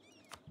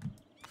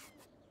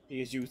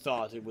because you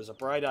thought it was a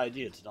bright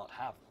idea to not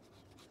have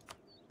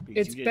it.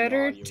 It's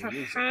better to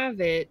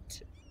have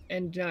it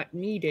and not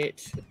need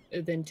it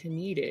than to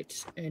need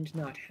it and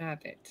not have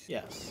it.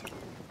 Yes.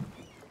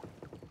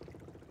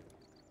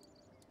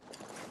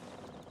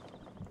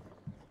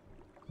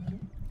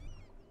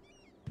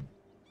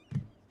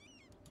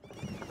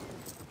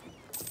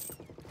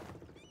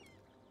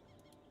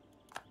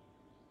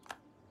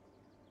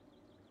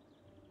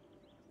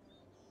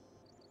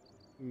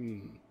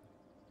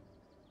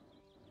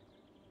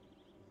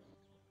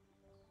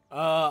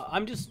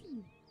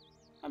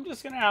 I'm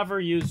just gonna have her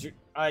use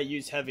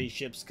heavy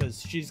ships,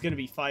 because she's gonna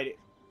be fighting.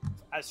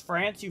 As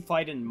France, you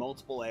fight in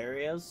multiple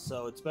areas,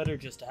 so it's better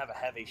just to have a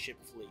heavy ship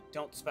fleet.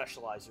 Don't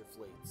specialize your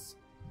fleets.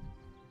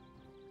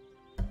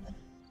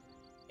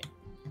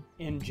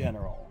 In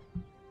general.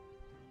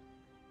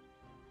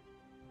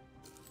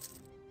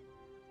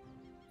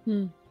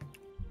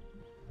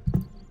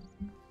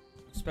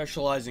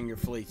 Specializing your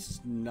fleets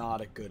is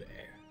not a good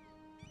air.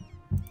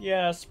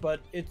 Yes,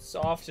 but it's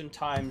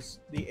oftentimes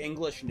the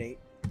English Navy.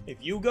 If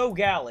you go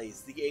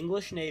galleys, the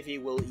English Navy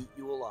will eat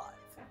you alive.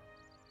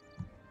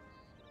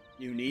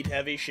 You need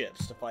heavy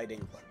ships to fight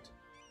England.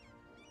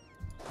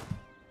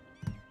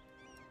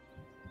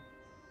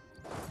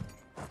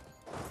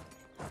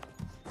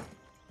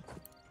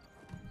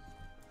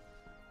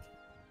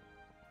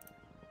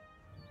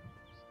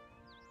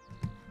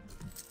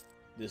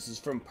 This is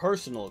from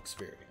personal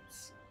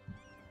experience.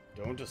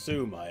 Don't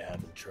assume I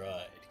haven't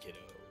tried, kiddo.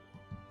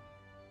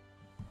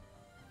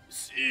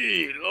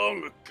 See, long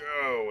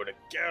ago, in a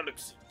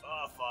galaxy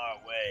far, far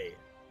away,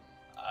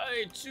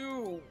 I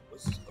too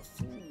was a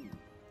fool.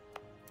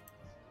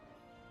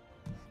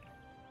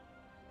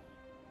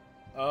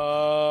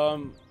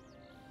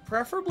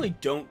 Preferably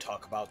don't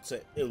talk about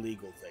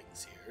illegal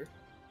things here,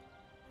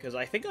 because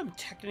I think I'm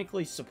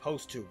technically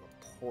supposed to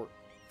report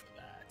for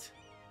that.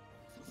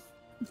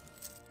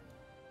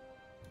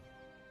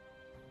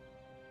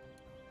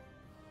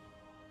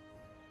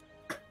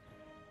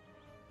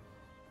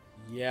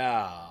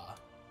 Yeah.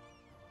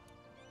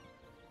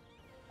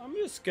 I'm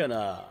just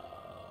gonna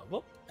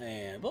whoop,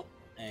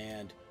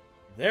 and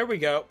there we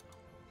go.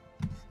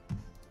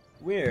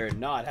 We're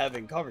not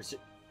having conversation.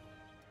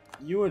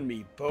 You and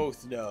me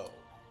both know.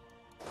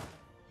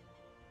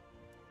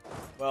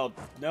 Well,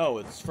 no,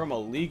 it's from a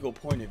legal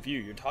point of view.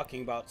 You're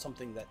talking about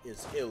something that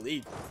is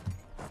illegal.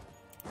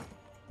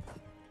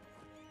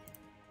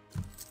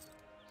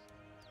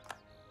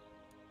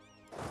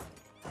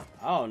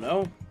 I don't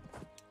know.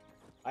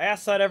 I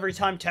ask that every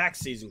time tax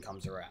season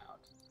comes around.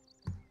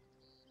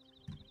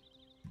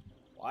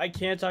 Why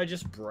can't I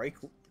just break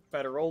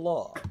federal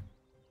law?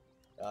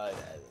 I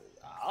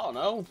don't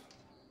know.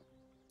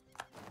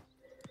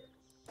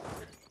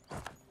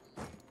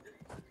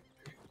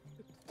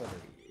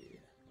 3.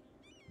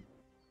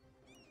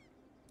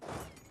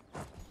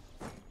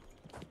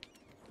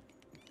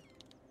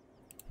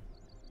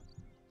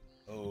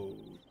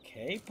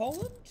 Okay,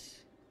 Poland?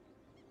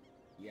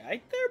 You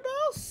right there,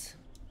 boss?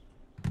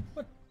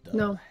 What the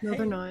No, hey?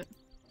 they're not.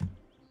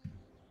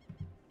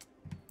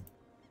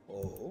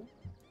 Oh.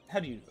 How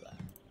do you know that?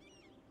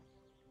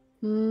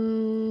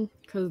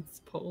 Because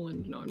it's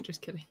Poland. No, I'm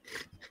just kidding.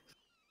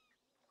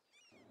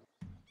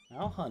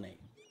 Now, honey,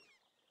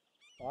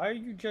 why are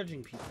you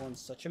judging people in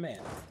such a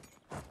manner?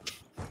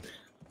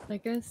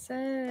 Like I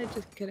said,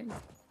 just kidding.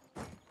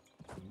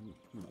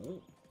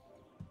 No.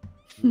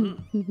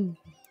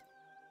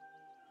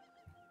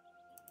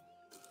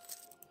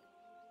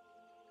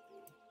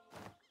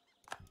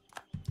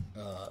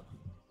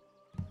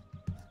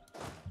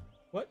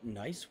 What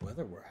nice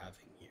weather we're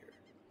having here.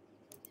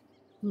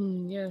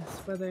 Yes,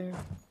 weather.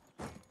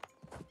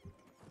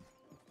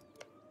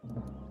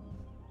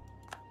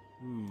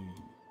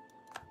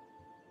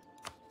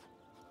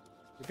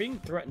 You're being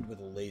threatened with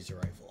a laser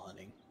rifle,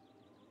 honey.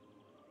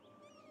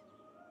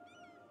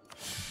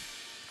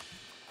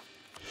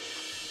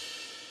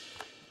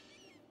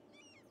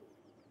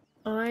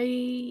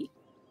 I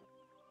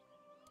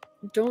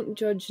don't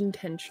judge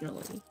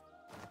intentionally.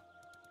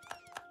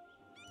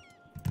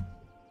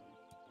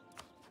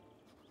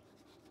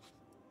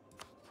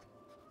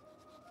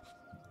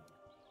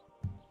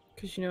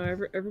 Because, you know,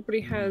 everybody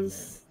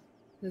has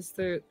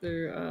their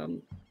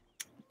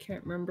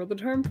can't remember the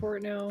term for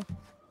it now.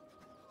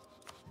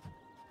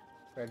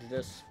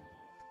 Prejudice.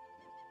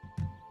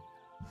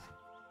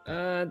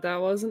 That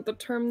wasn't the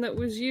term that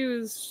was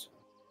used.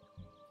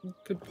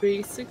 But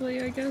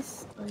basically, I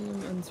guess, I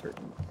am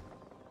uncertain.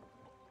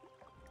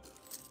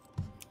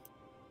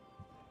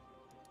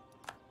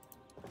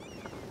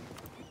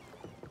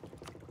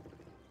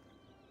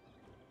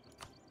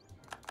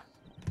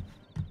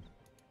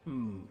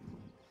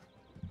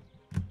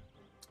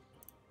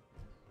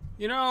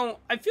 You know,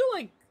 I feel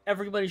like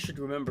everybody should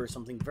remember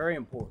something very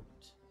important.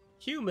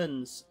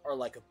 Humans are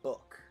like a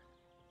book.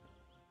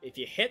 If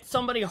you hit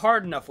somebody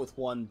hard enough with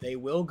one, they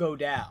will go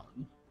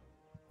down.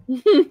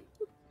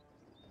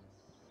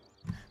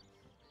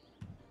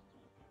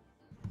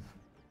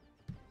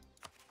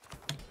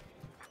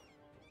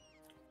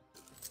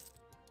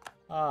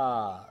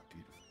 Ah,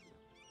 beautiful.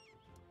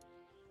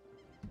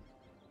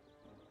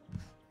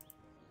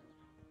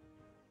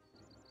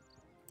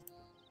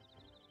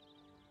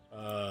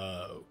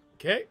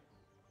 Okay.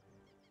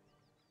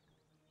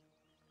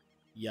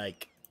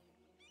 Yike.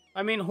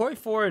 I mean,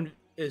 Hoi4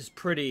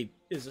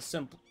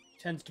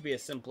 tends to be a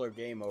simpler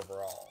game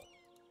overall.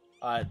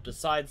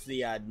 Besides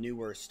the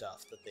newer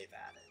stuff that they've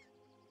added.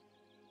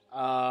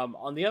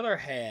 On the other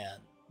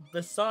hand,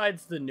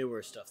 besides the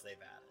newer stuff they've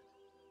added.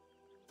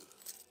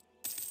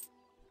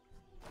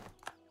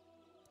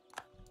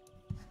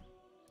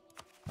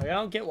 Like, I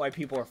don't get why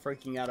people are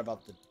freaking out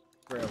about the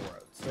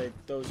railroads.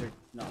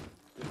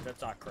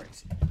 That's not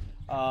crazy.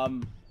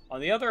 On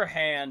the other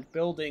hand,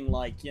 building,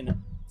 like, you know,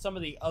 some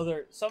of the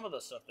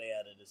stuff they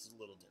added is a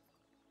little different.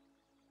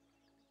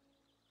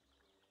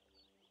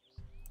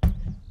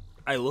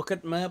 I look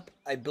at map,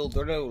 I build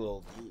a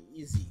railroad.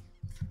 Easy.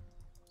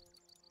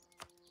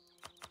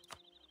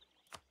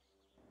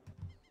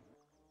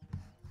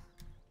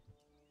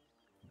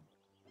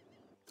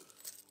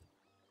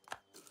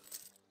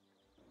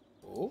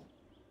 Oh.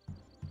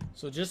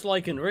 So just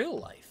like in real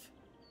life.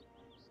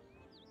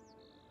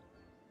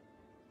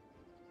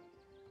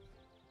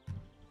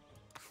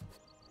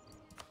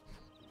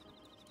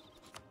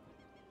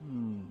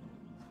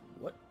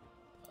 What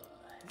the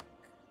heck?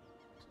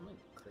 Something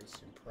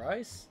increased in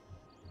price?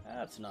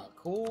 That's not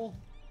cool.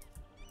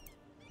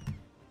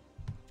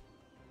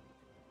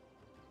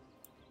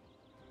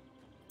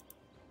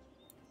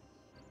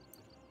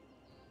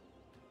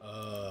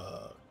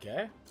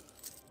 Okay.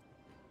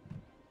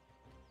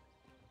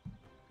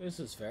 This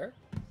is fair.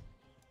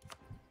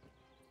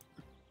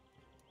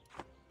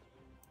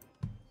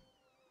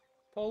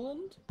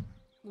 Poland?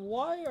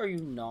 Why are you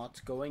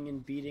not going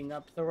and beating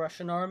up the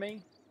Russian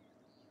army?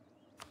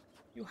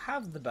 You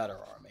have the better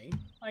army.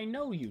 I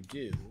know you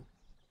do.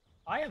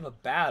 I have a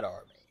bad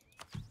army.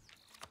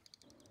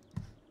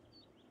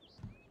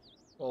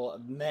 Well, a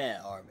meh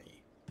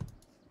army.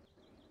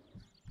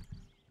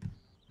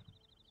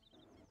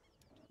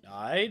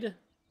 Died?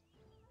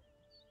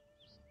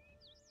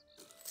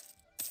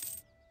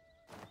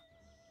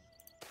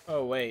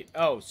 Oh, wait.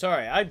 Oh,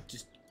 sorry. I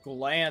just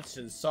glanced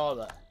and saw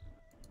that.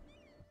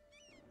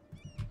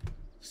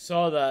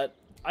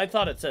 I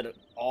thought it said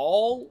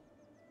all,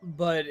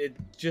 but it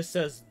just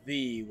says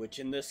the, which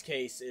in this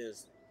case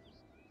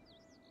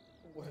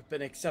would have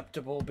been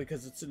acceptable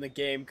because it's in the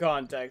game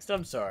context.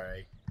 I'm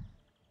sorry.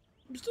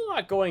 I'm still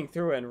not going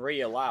through and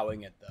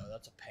re-allowing it, though.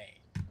 That's a pain.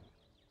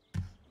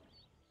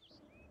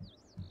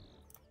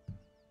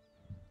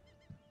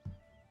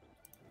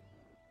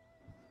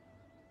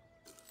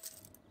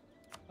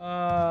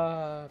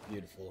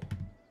 Beautiful.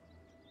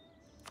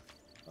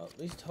 Well, at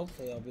least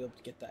hopefully I'll be able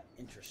to get that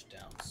interest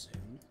down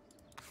soon.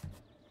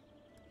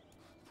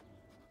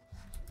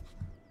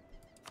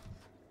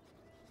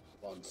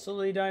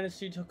 Hohenzollern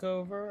dynasty took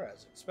over,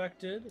 as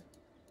expected.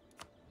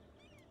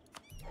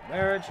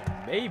 Marriage,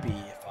 and maybe,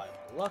 if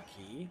I'm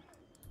lucky,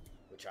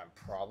 which I'm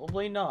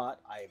probably not,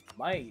 I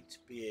might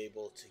be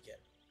able to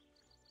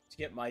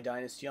get my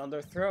dynasty on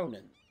their throne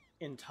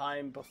in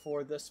time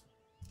before this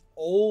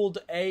old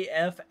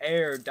AF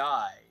heir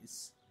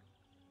dies.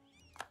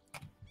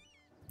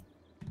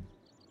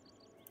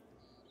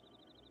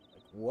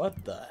 Like,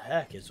 what the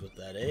heck is with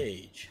that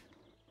age?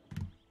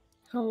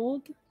 How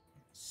old?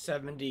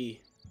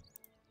 70.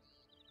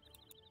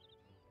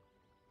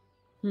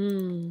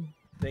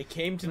 They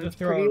came to the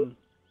throne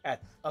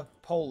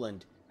of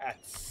Poland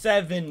at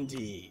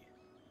 70.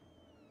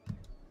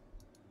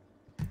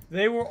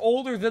 They were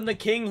older than the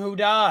king who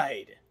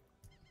died.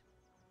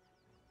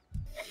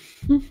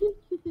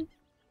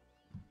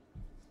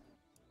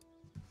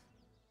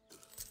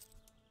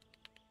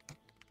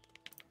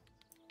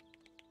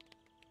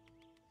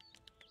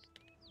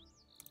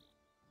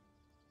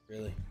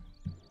 Really?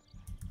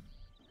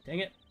 Dang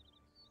it.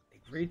 They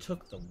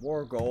retook the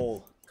war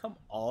goal. Come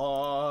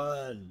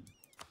on.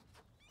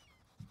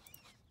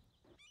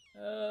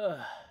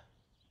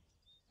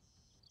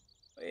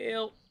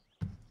 Well,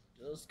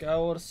 just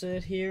gotta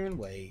sit here and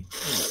wait.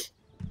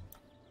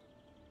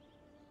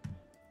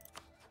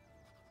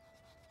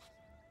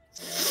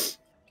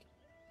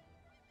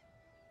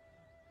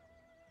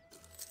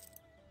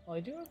 Well, I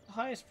do have the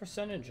highest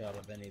percentage out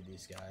of any of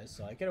these guys,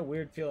 so I get a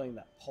weird feeling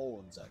that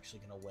Poland's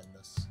actually gonna win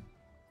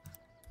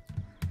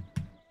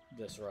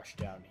this rush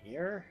down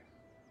here.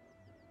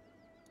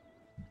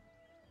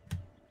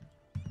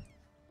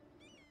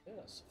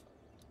 Yes,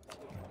 if I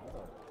take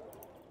another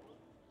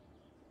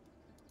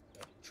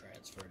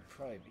transfer, it'd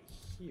probably be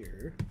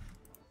here.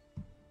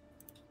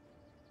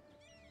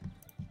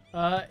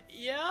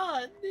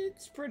 Yeah,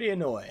 it's pretty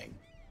annoying.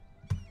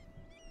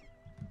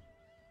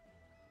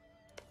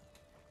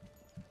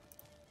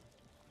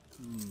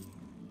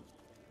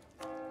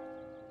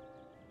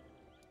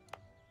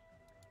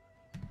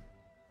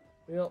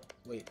 Well,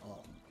 wait,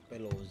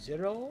 below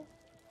 0.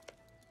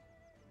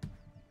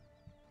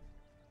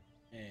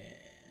 And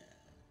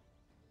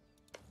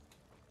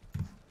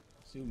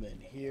zoom in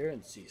here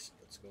and see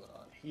what's going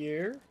on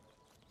here.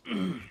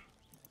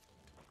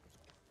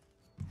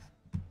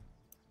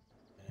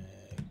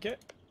 Okay.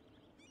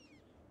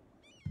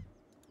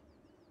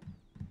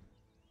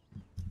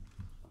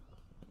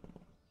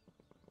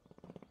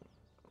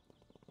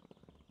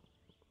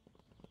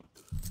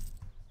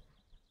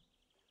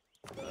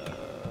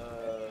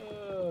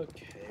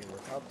 Okay,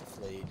 we're out the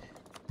fleet.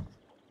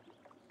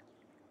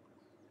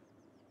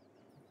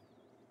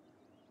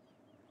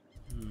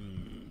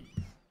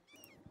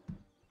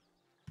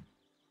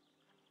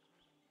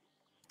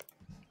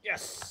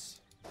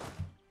 Yes!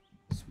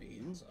 This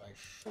means I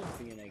should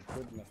be in a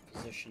good enough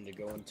position to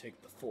go and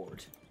take the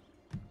fort.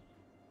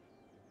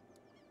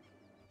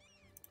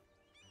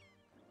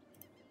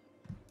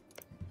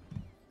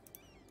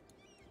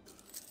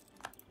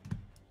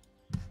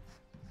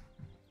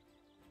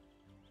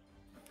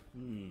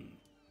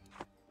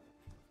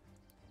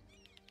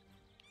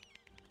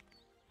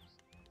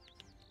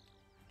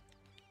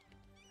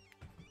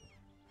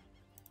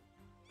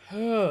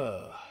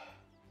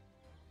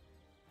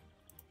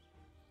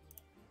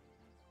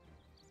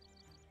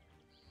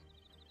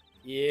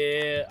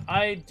 Yeah,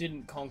 I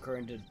didn't conquer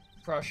into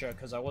Prussia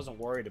because I wasn't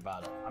worried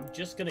about it. I'm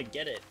just gonna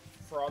get it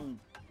from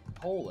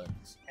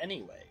Poland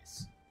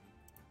anyways.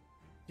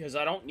 Because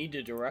I don't need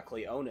to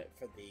directly own it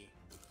for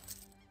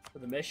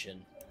the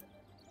mission.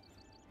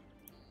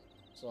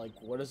 So like,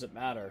 what does it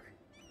matter?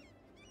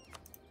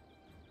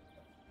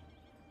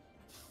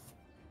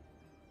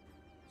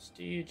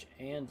 Prestige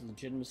and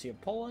legitimacy of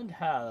Poland?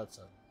 Ha, that's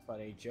a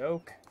funny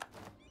joke.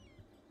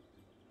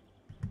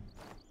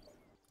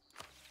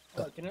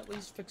 Well, I can at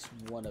least fix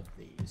one of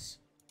these.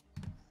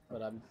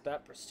 But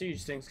that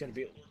prestige thing's gonna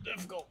be a little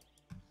difficult.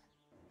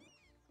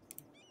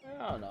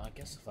 I don't know, I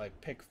guess if I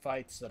pick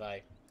fights that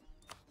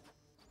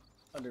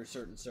under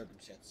certain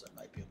circumstances, I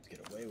might be able to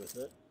get away with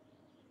it.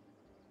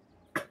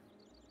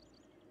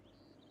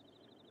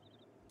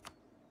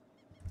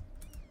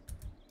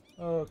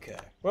 Okay,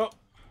 well.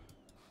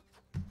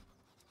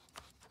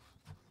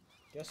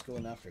 Guess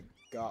going after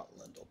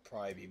Gotland will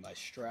probably be my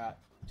strat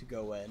to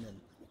go in and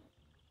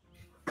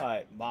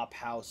mop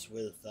house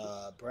with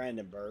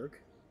Brandenburg.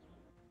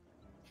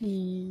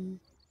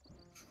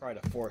 Try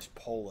to force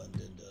Poland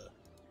into...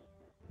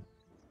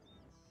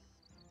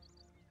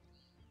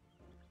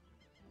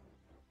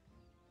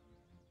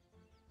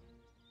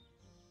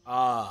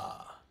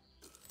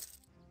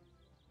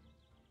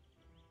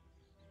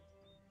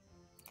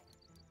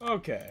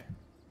 Okay.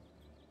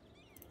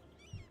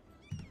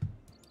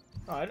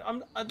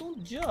 I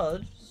don't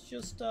judge, it's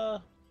just,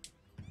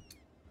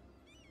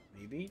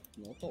 maybe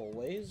not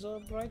always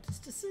a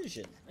brightest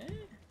decision,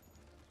 eh?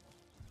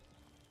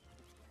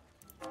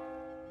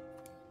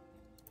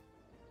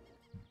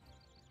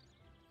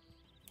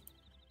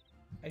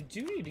 I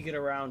do need to get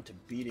around to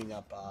beating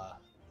up,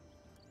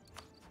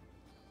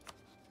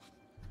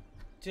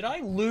 Did I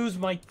lose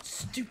my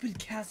stupid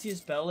Cassius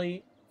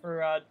Belli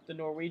for the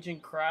Norwegian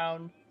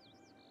crown.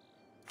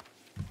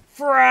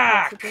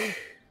 Frack! Possibly.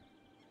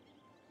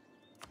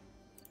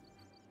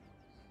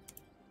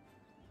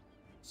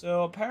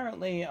 So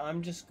apparently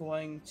I'm just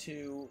going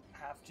to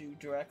have to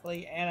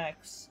directly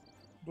annex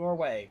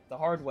Norway the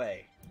hard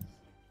way.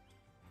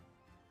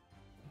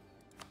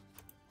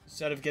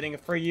 Instead of getting a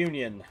free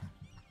union.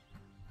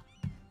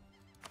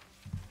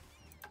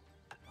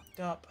 Fucked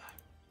up.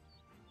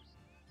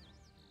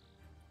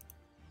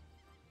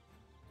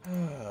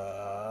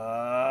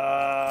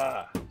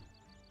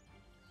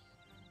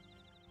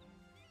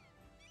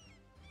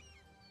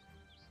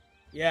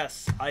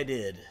 Yes, I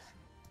did.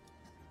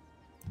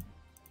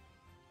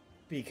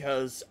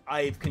 Because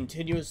I've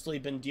continuously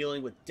been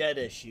dealing with debt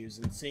issues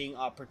and seeing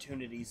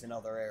opportunities in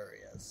other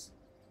areas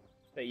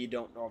that you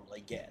don't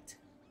normally get.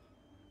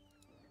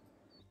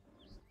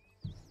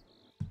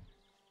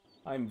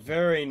 I'm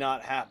very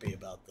not happy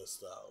about this,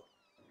 though.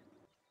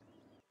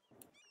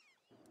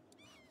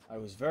 I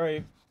was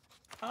very...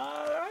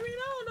 I mean,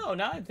 I don't know.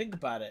 Now I think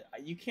about it.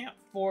 You can't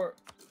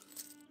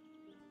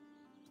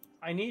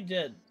I need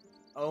to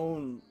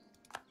own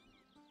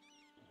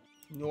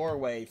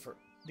Norway for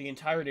the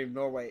entirety of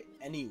Norway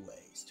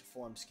anyways to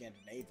form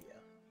Scandinavia.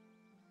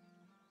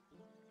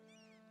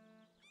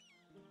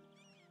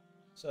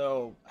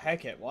 So,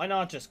 heck it. Why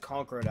not just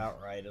conquer it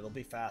outright? It'll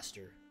be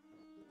faster.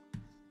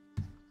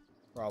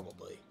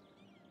 Probably.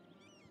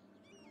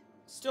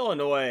 Still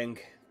annoying,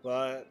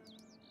 but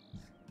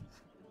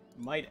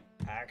might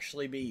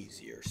actually be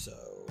easier,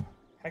 so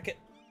heck it.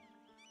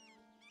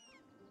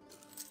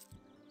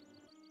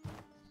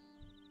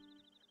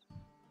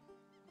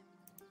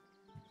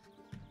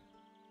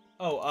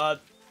 Oh,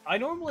 I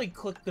normally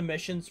click the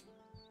missions.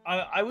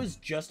 I was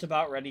just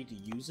about ready to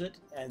use it,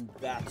 and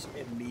that's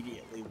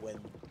immediately when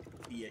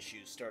the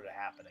issues started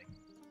happening,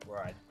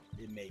 where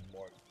it made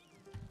more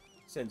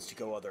sense to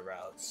go other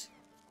routes.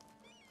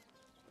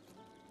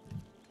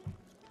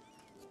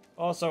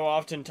 Also,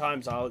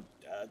 oftentimes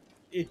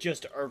it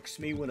just irks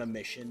me when a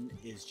mission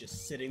is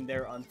just sitting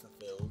there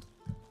unfulfilled.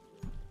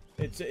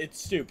 It's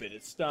stupid.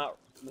 It's not.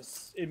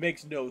 It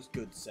makes no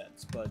good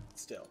sense, but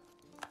still.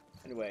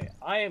 Anyway,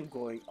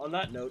 on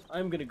that note,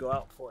 I'm gonna go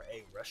out for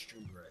a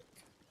restroom break.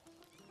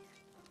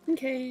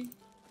 Okay.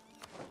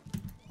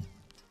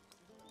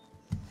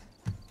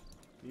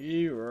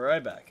 Be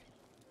right back.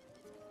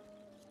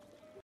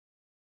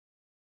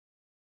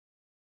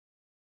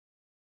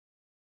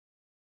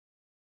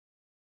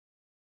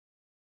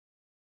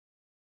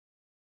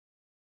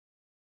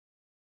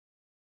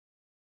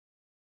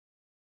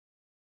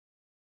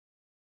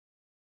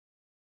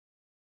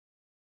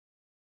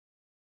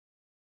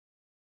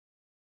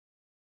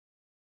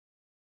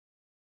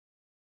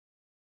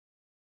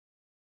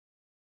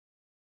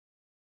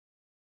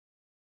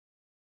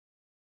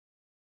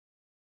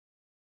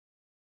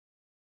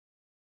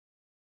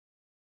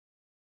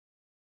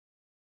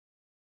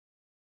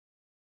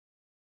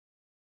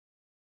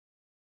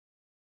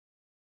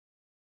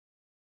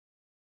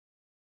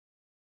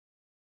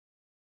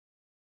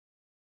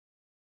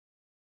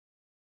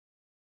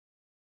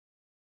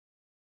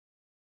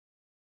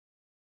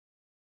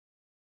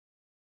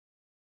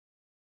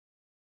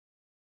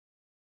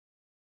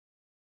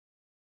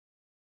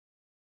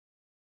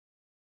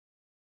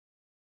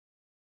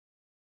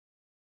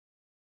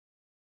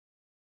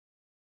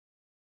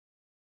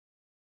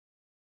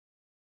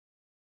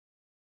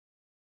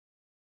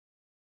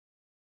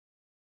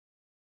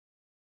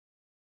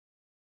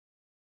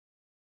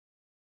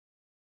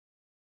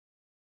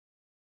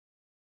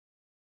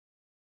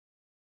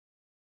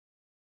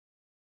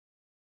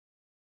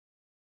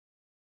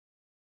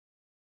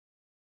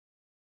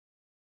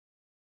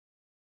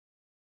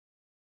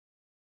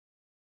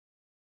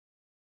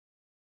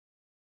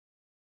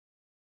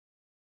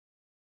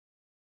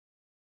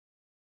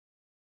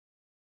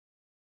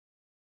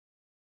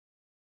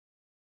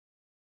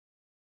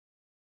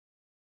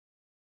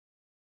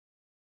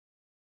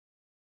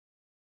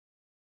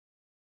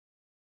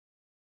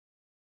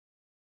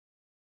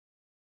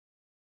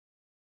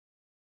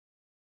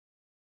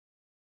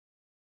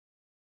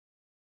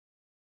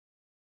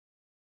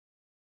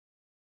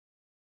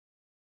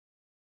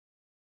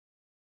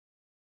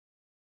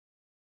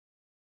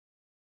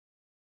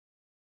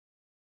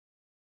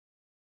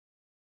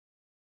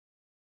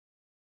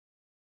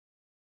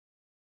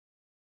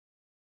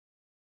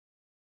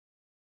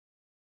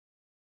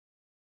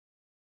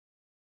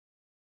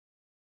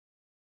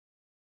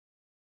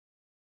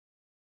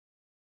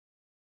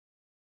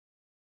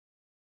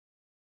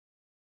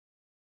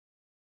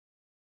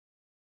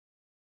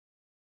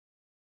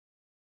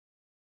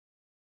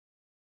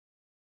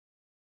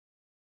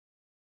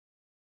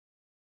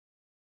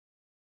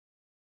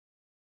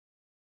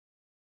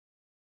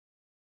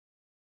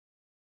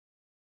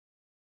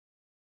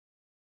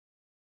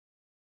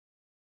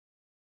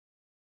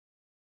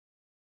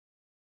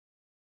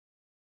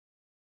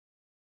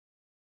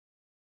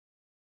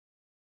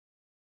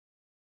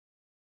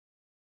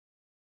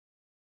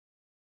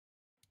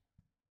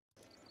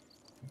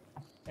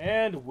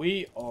 And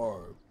we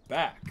are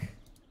back.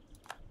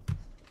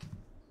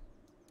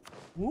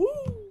 Woo!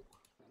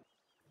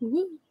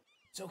 Woo.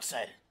 So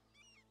excited.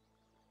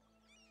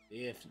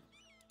 If.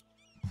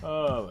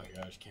 Oh my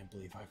gosh, can't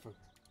believe I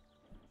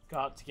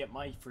forgot to get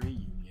my free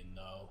union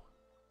though.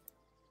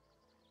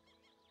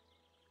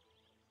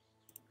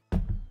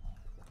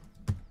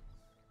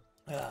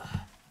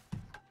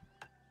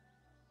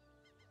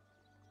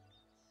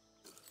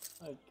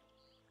 Like,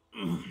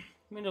 I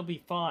mean, it'll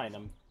be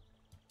fine.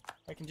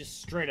 I can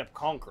just straight up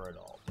conquer it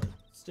all, but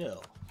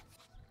still,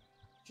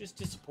 just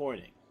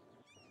disappointing.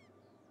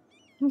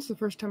 It's the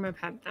first time I've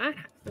had that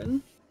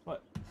happen.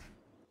 What?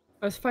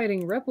 I was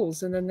fighting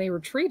rebels and then they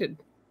retreated.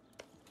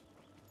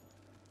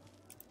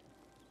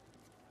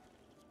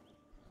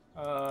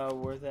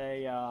 Were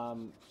they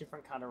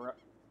different kind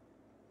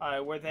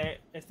of? Were they?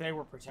 If they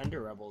were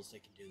pretender rebels, they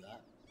could do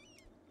that.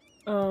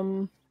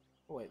 Oh,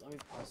 wait, let me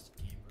pause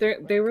the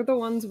game. They were the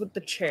ones with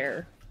the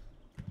chair.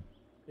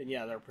 Then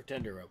yeah, they're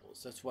pretender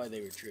rebels. That's why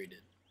they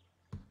retreated.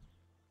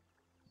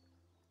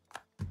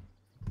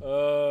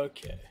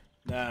 Okay,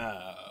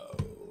 now.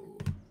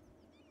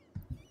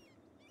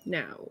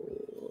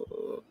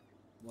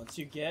 Once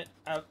you get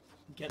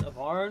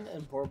Avarn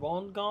and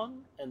Bourbon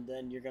gone, and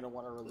then you're gonna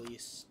want to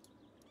release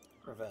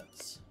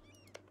Prevents.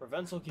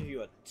 Prevents will give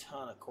you a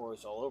ton of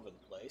cores all over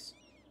the place.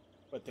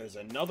 But there's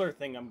another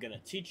thing I'm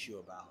gonna teach you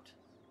about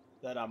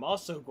that I'm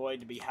also going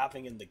to be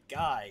having in the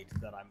guide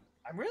that I'm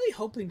really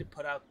hoping to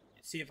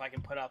see if I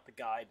can put out the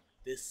guide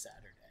this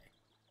Saturday.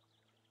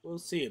 We'll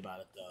see about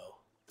it though.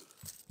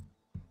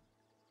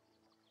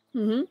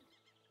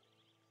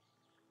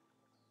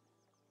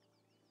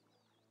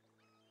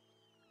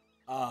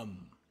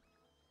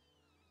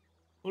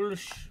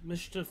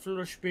 Mr.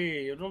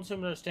 Flourishby, you don't seem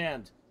to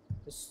understand.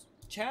 This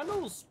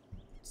channel's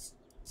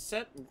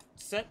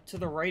set to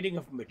the rating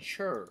of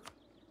mature.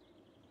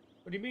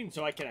 What do you mean,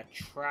 so I can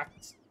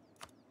attract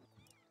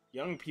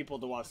young people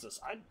to watch this?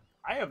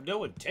 I have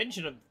no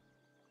intention of...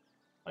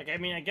 Like, I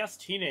mean, I guess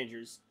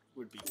teenagers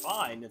would be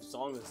fine as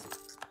long as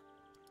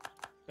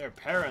their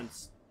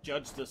parents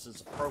judge this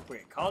as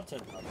appropriate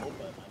content level,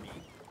 but I mean...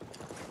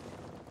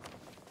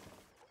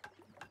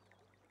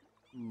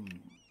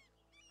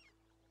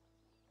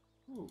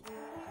 Ooh,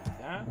 like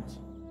that.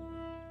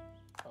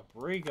 A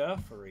Briga,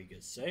 for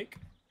Riga's sake.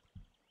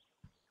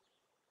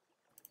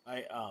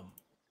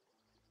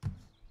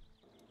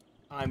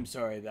 I'm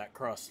sorry, that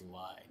crossed the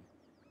line.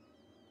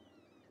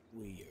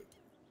 Weird.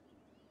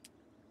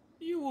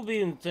 You will be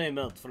in time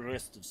out for the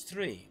rest of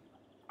stream.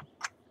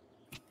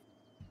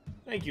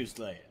 Thank you,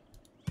 Slayer.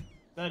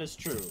 That is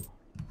true.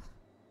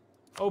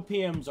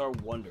 OPMs are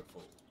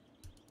wonderful.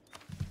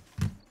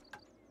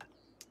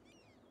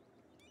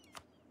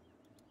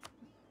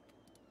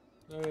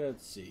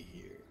 Let's see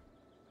here.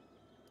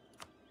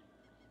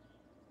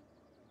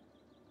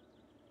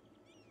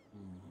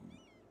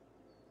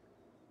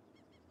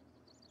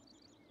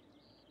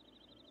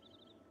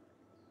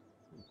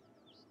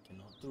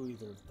 Cannot do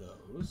either of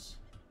those.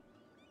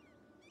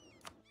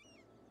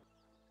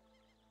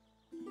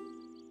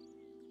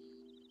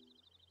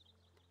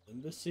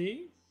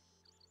 Embassy?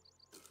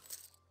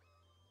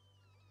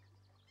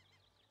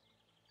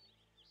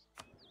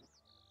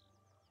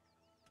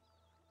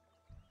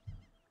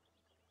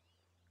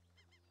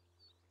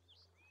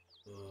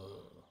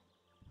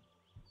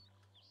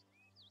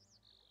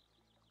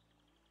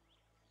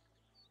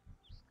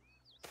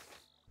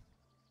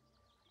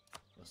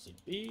 Must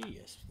it be?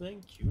 Yes,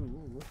 thank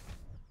you.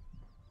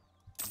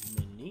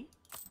 Mini.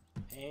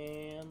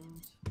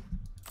 And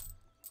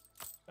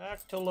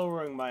back to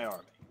lowering my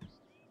army.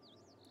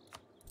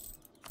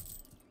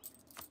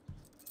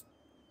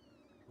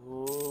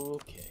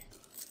 Okay.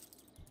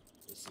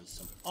 This is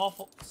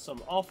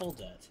some awful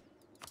debt.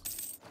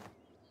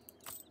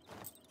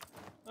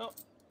 Well,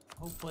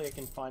 hopefully I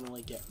can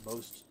finally get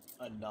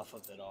enough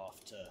of it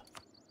off to...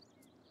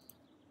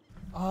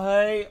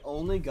 I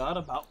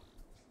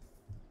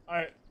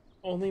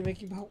only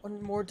making about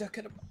one more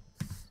ducat a month.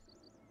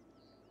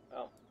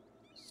 Well,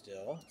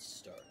 still, let's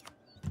start.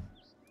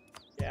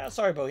 Yeah,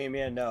 sorry,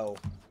 Bohemia, no.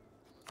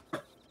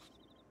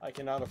 I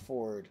cannot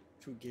afford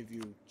to give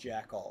you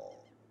jack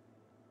all.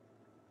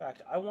 In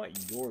fact, I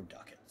want your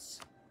ducats.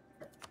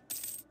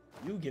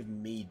 You give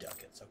me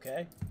ducats,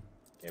 okay?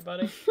 Okay,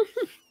 buddy?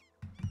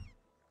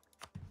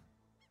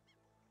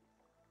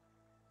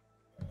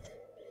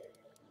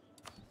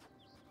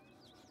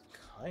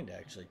 Kinda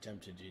actually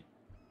tempted you.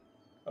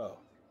 Oh.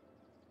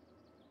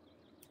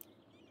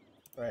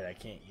 Right, I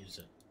can't use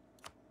it.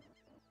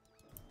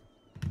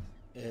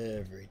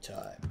 Every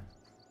time.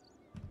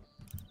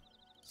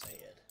 Say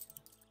it.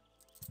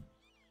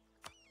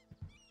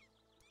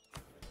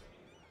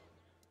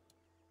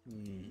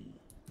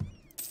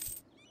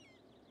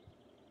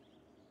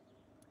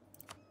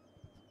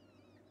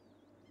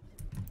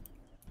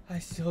 I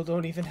still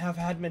don't even have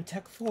admin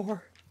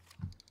Pt.4.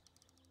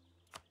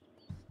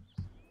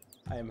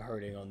 I am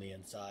hurting on the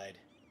inside.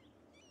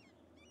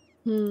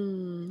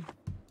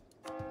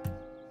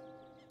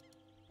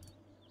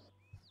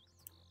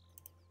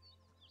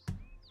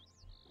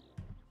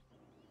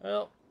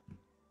 Well.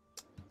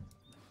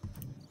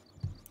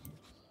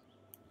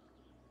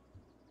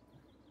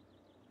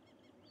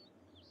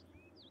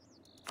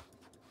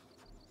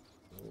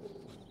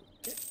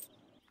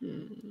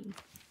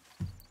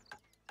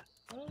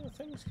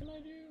 things can I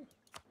do?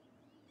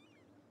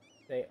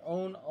 They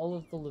own all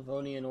of the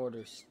Livonian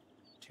Order's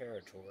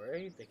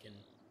territory. They can...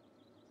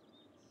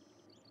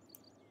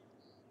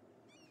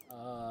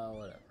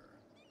 whatever.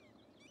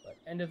 But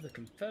end of the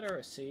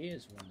Confederacy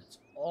is when it's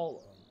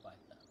all owned by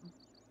them.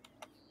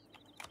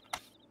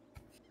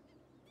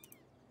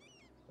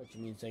 Which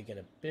means they get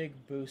a big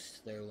boost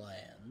to their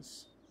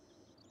lands.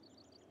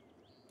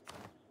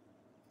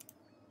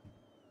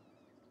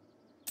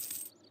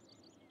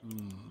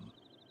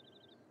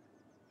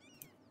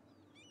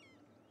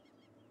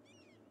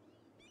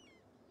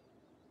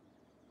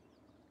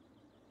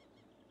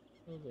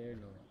 So they're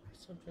no longer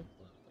subject,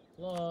 blah,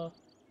 blah, blah.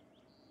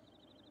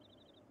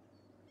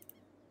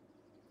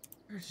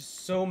 There's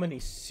just so many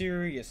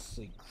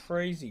seriously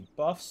crazy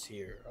buffs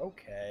here.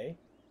 Okay.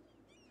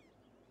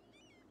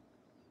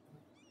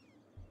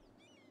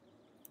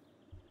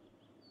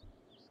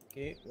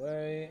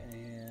 Gateway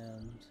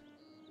and...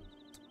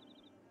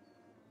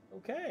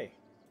 Okay.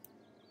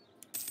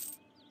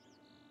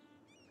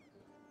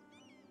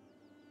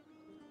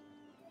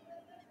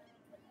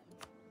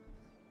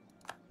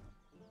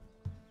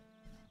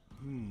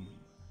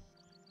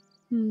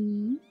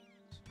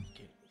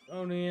 Get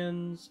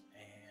Livonians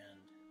and...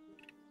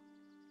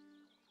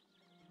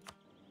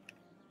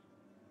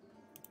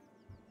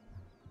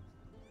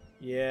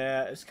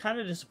 Yeah, it's kind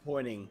of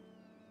disappointing.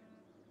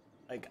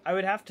 Like, I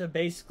would have to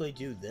basically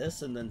do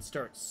this and then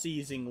start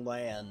seizing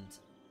land,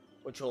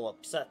 which will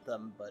upset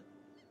them, but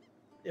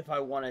if I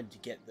wanted to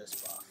get this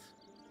buff.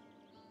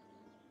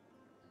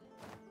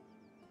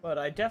 But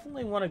I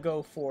definitely want to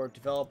go for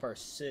develop our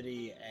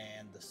city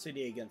and the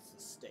city against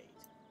the state.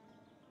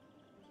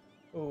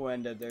 Oh,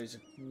 and there's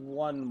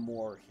one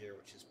more here,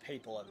 which is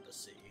Papal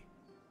Embassy.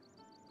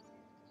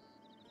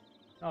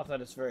 Not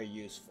that it's very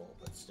useful,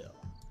 but still.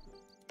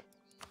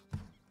 In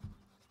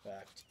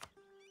fact...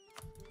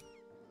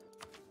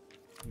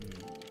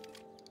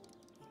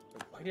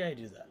 Why did I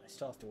do that? I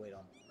still have to wait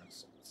on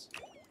results.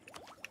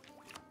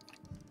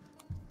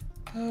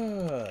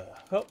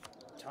 Oh,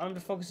 time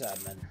to focus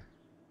admin.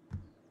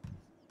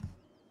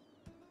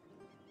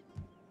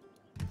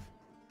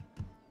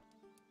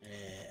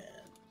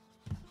 And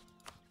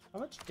how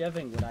much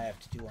deving would I have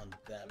to do on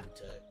them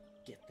to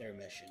get their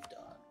mission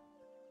done?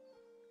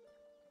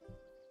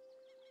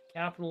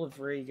 Capital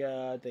of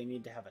Riga, they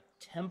need to have a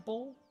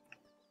temple,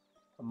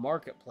 a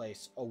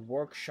marketplace, a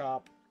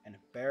workshop, and a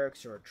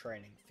barracks or a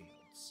training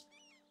fields.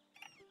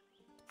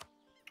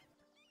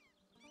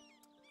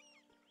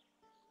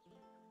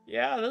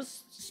 Yeah,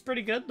 this is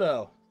pretty good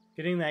though.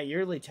 Getting that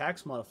yearly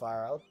tax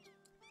modifier out.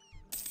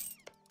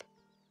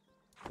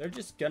 They're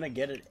just gonna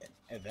get it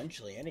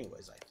eventually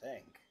anyways, I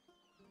think.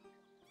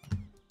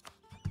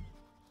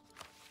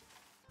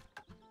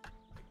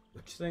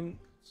 Which thing?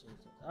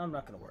 I'm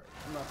not gonna worry.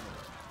 I'm not gonna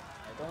worry.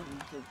 I don't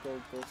need to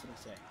go through the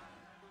thing.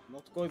 I'm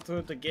not going through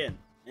it again.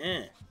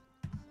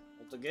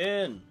 Not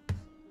again.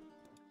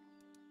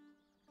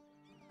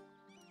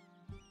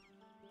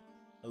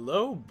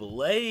 Hello,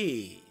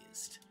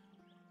 Blazed.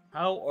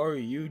 How are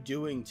you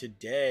doing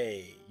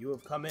today? You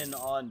have come in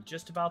on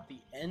just about the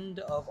end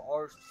of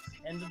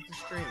the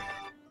stream.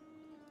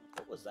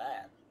 What was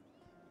that?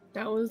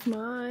 That was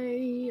my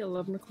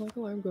 11 o'clock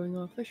alarm going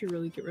off. I should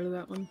really get rid of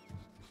that one.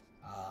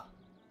 Ah.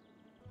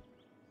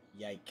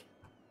 Yike.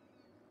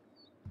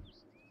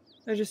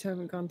 I just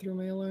haven't gone through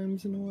my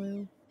alarms in a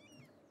while.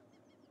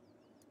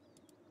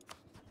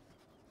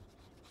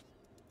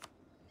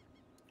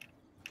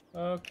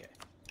 Okay.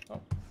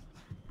 Oh.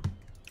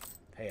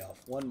 Pay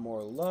off one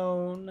more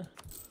loan.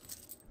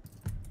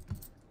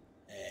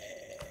 And...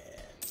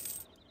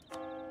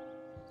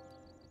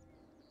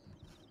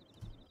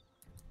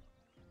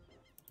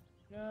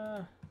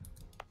 I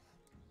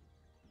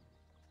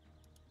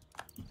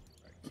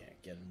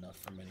can't get enough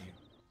from any...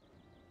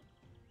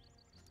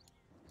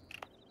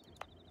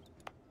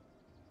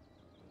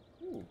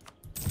 Ooh.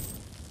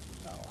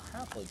 I'll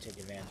happily take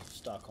advantage of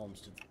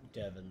Stockholm's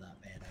dev in that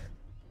manner.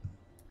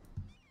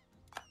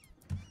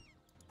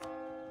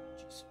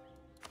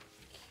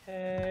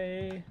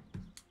 Okay.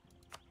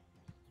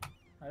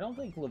 I don't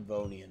think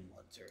Livonian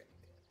ones are any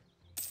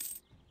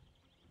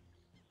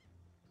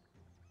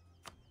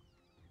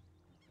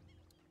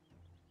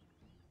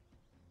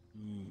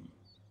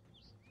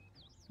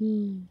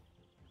good.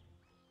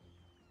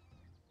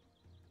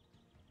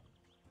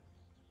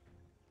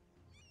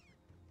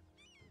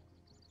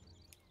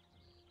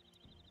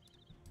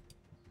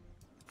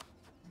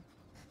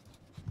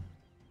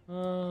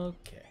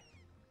 Okay.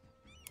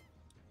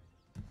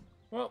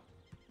 Well,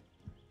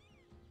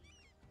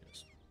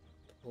 just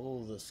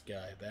pull this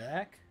guy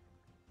back.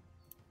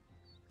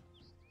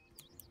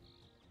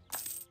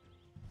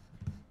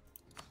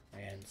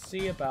 And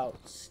see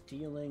about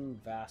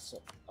stealing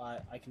vassal.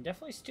 I can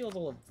definitely steal the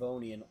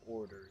Livonian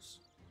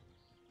Order's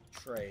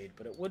trade,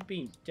 but it would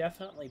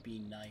definitely be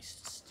nice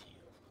to steal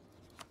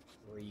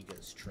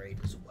Riga's trade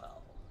as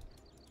well.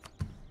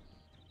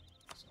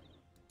 So,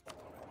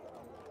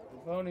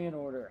 Livonian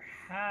Order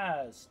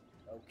has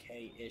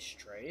okay-ish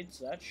trade,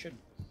 so that should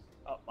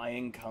up my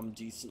income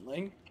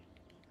decently.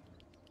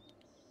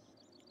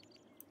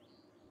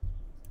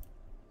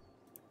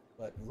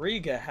 But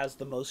Riga has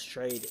the most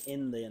trade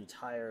in the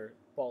entire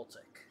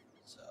Baltic,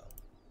 so...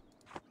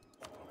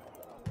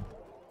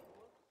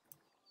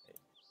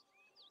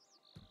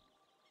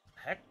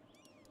 Heck?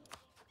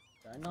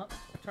 Did I not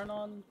turn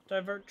on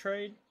divert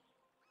trade?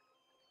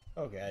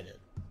 Okay, I did.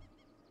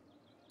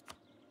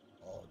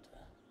 Odd.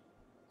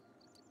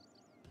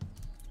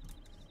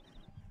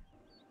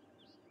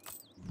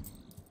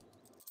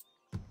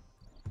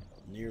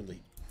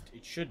 Nearly...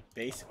 It should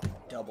basically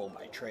double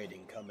my trade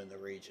income in the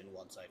region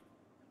once I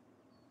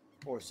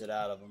force it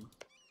out of them.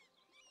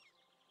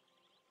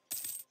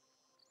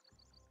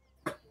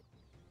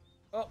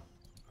 Oh!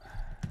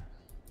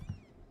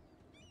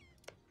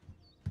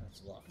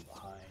 That's a lot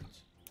behind.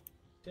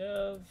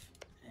 Dev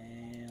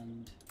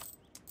and...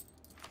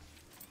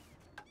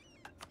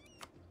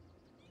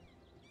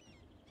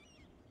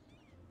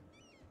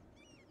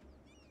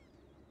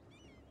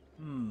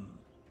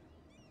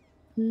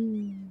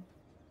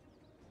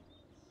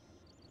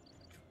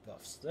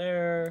 Buffs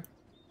there.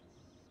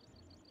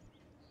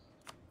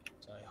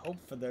 So I hope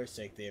for their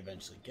sake they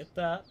eventually get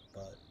that,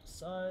 but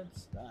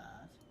besides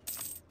that...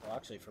 Well,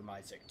 actually for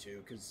my sake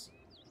too, because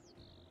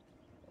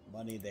the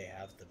money they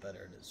have, the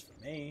better it is for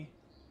me.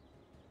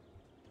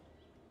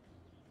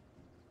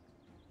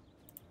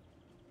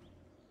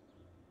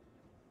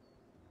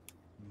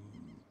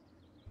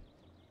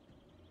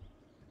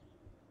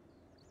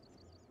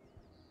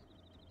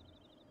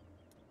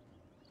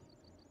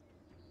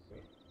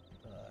 What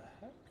the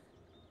heck?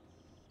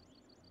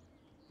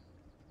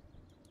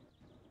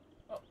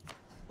 Oh.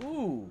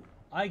 Ooh,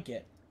 I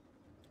get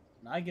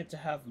to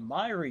have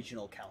my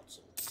regional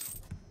councils.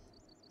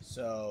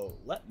 So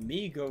let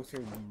me go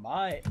through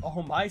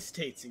all my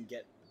states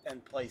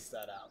and place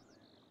that out.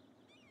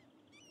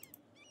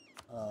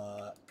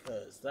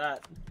 Cause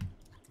that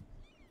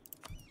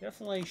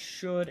definitely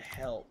should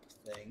help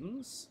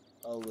things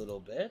a little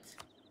bit.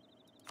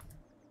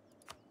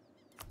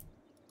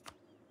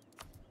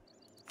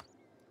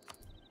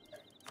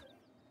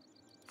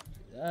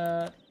 Do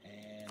that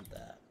and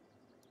that.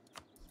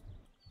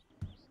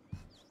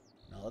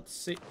 Now let's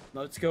see.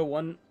 Let's go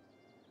one.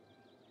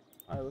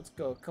 Alright, let's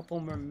go a couple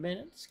more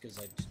minutes because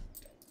I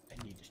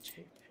need to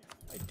check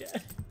my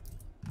debt.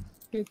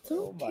 It's okay.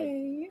 Oh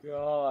my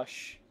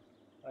gosh.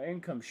 My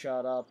income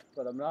shot up,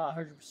 but I'm not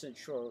 100%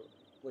 sure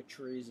which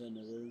reason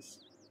it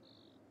is.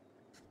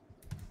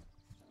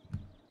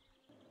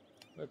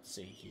 Let's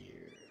see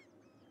here.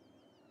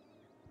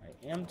 I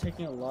am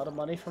taking a lot of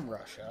money from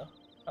Russia.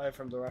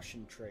 From the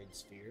Russian trade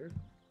sphere.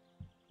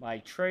 My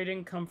trade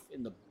income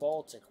in the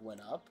Baltic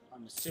went up.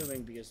 I'm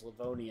assuming because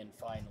Livonian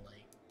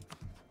finally...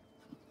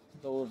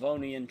 The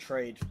Livonian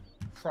trade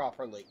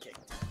properly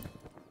kicked in.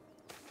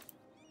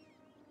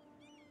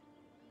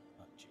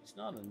 Oh jeez,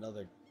 not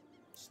another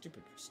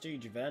stupid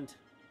prestige event.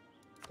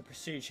 The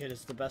prestige hit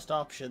is the best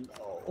option.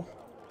 Oh.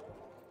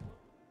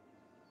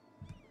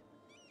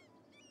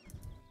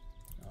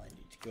 Now I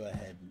need to go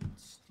ahead and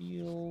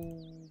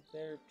steal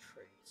their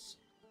traits.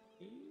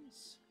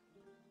 Please.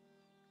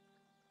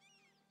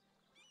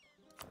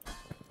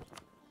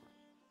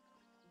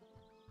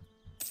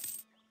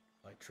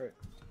 My trade.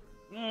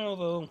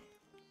 Although,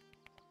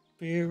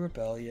 be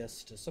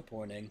rebellious,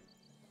 disappointing.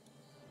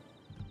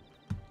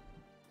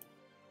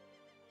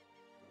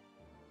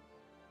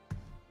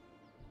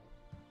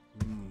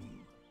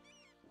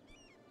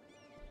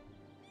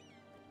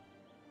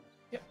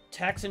 Yep,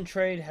 tax and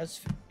trade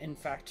has in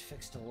fact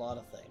fixed a lot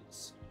of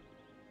things.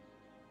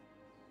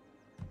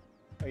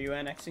 Are you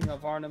annexing a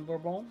Varn and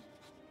Bourbon?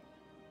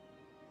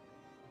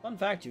 Fun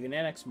fact, you can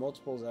annex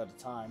multiples at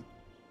a time.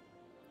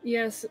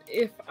 Yes,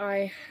 if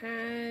I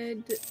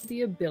had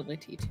the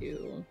ability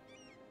to.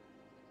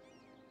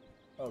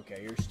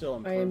 Okay, you're still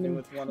improving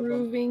with one of them?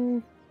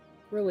 Improving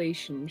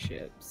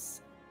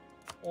relationships.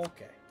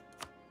 Okay.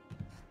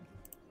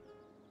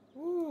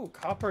 Ooh,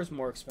 copper's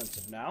more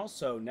expensive now,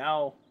 so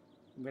now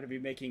I'm going to be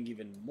making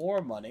even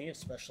more money,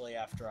 especially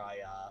after I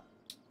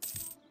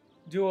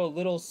do a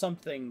little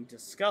something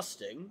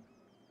disgusting,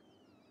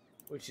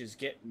 which is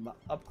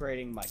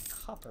upgrading my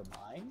copper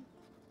mine.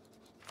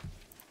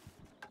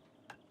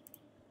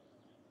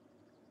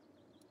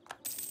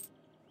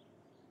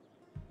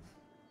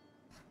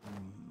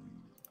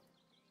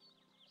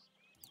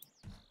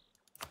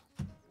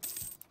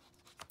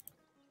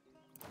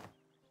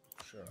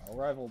 Sure, I'll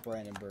rival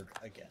Brandenburg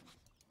again.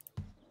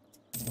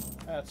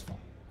 That's fine.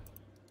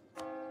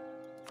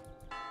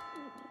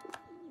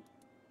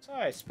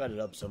 Sorry I sped it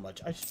up so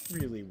much. I just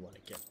really want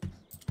to get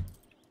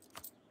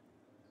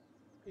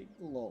big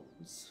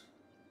loans.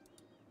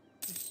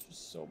 There's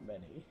just so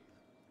many.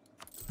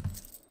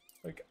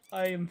 Like,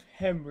 I am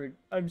hemorrhaging.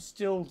 I'm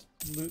still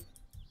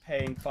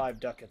paying 5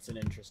 ducats in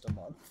interest a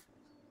month.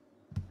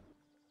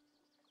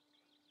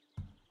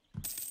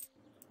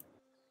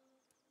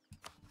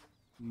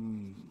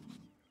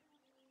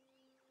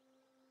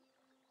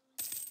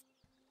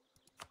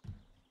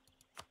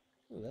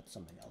 Ooh, that's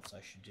something else I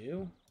should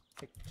do.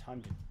 Take the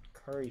time to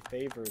curry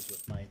favors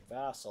with my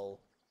vassal.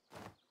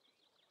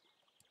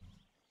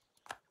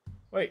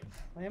 Wait,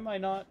 why am I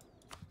not?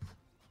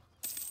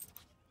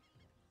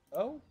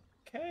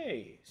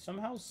 Okay,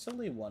 somehow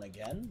silly one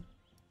again.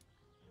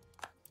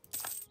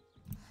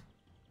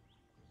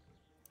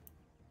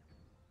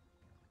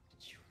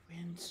 You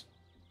wins.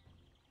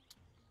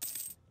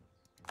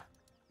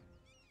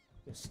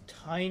 This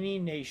tiny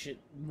nation,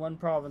 one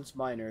province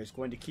minor, is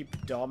going to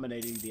keep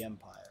dominating the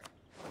empire.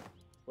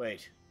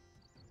 Wait.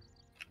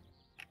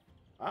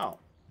 Wow.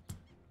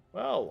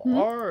 Well,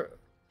 our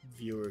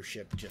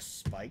viewership just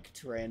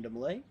spiked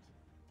randomly.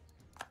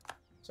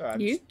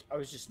 Sorry, I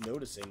was just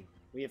noticing.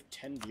 We have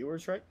 10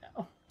 viewers right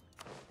now.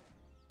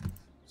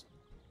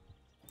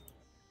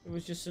 It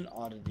was just an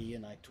oddity,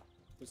 and I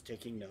was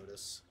taking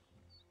notice.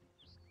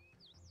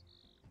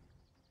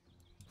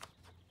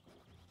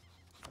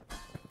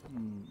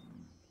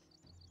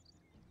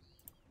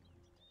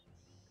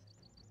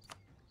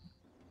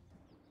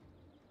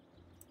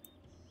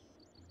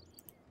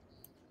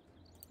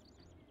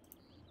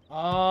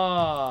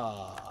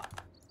 Ah,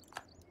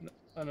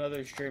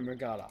 another streamer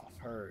got off.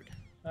 Heard.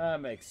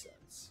 That makes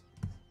sense.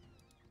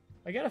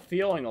 I got a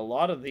feeling a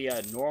lot of the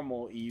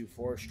normal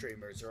EU4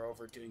 streamers are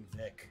over doing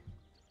Vic.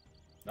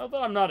 Not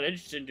that I'm not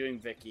interested in doing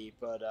Vicky,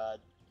 but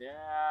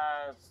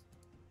yeah,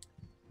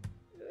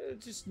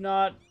 it's just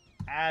not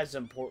as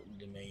important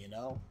to me, you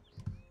know?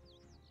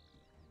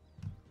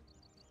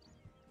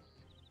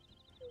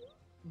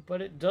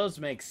 But it does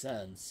make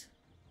sense.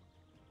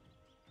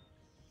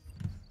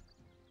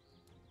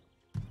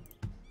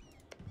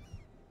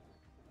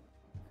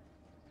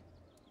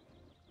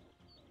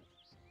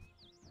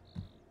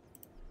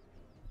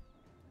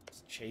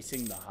 It's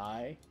chasing the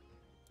high?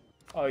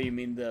 Oh, you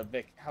mean the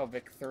how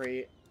Vic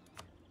 3...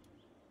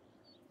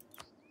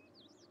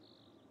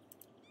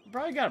 I'm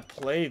probably gotta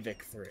play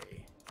Vic 3.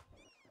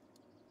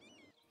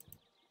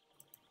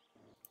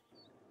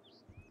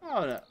 I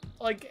don't know.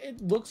 Like,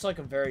 it looks like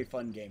a very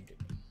fun game to me.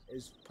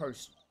 Is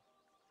personal.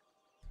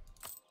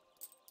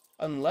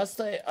 Unless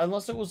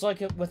it was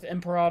like it with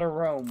Imperator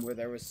Rome, where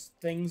there was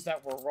things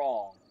that were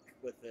wrong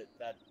with it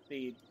that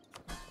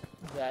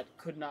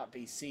could not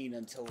be seen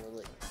until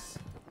release.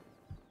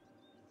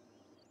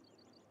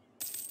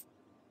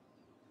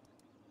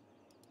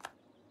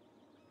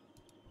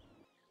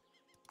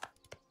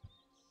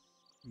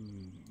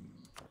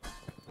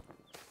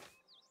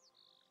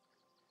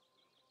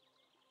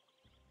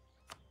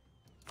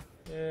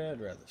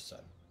 I'd rather side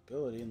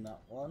ability in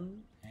that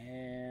one,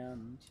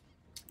 and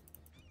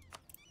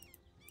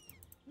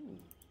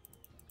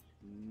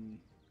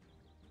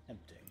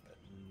tempting, but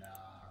nah.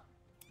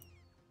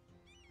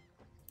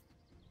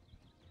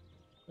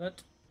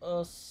 Let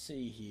us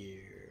see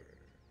here.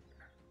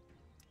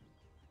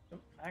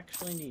 Don't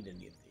actually need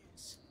any of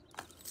these.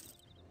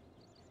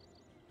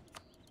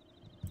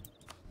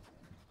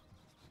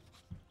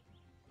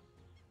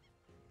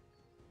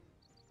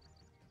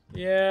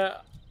 Yeah.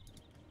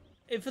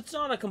 If it's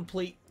not a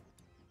complete...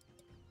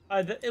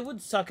 it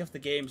would suck if the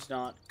game's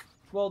not...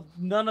 Well,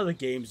 none of the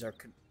games are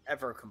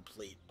ever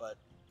complete, but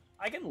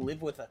I can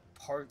live with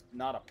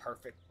not a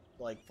perfect,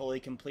 like, fully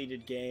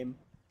completed game,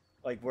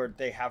 like, where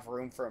they have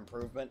room for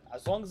improvement,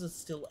 as long as it's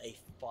still a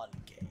fun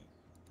game.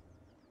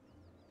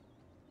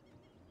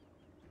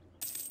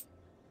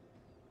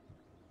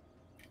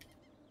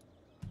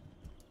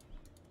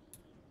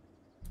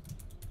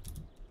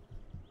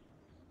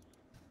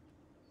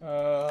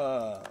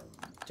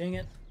 Dang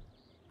it.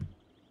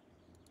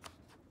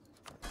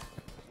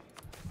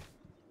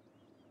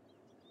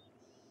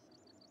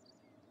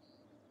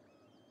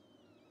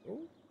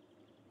 Ooh.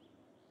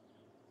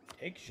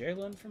 Take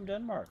Jalen from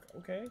Denmark.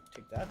 Okay,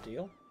 take that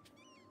deal.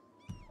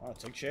 I'll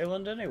take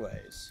Jalen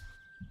anyways.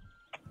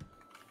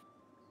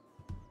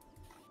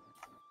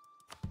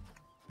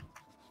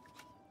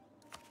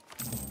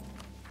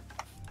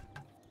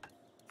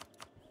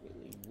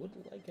 Really would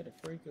like it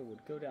if Riga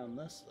would go down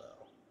this,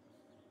 though.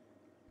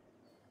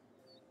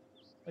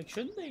 Like,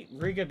 shouldn't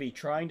Riga be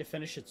trying to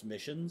finish its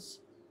missions?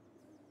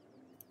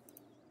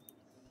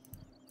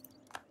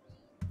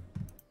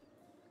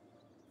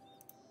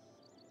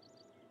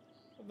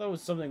 That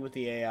was something with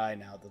the AI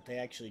now, that they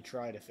actually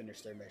try to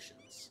finish their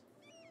missions.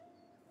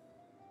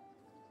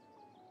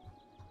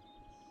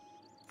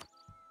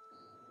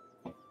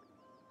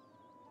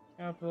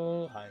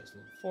 Capital, highest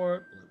level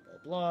fort, blah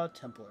blah blah,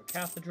 Templar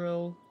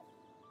Cathedral,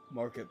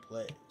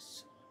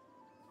 Marketplace,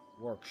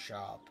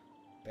 Workshop,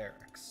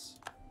 Barracks.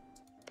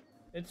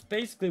 It's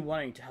basically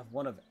wanting to have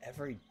one of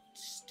every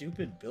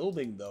stupid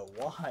building, though.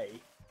 Why?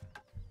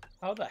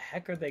 How the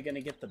heck are they going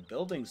to get the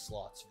building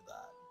slots for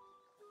that?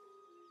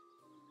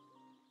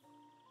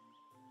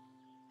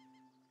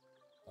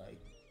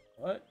 Like,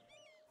 what?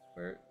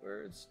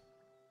 Where's...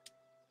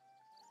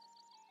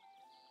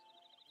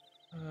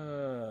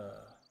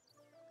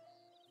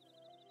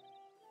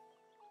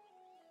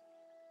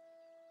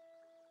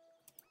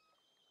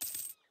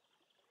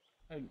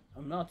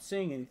 I'm not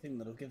seeing anything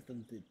that'll give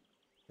them the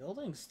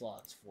building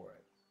slots for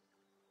it.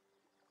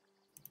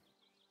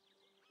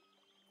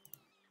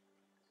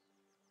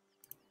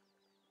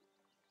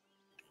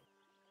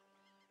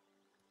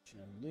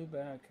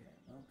 Lubac, okay.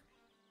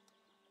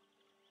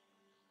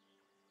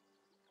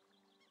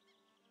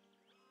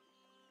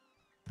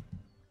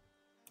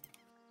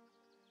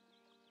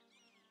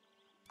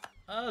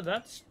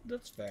 That's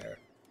fair,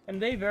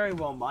 and they very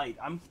well might.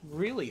 I'm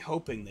really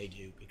hoping they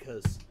do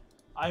because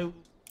I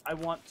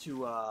want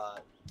to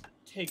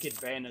take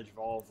advantage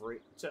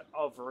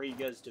of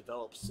Riga's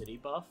developed city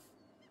buff,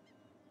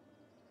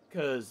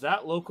 because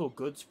that local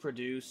goods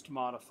produced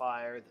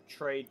modifier, the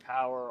trade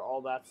power,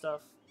 all that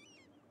stuff,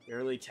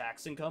 yearly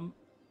tax income,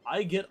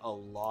 I get a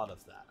lot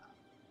of that.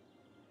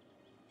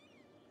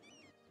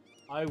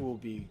 I will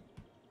be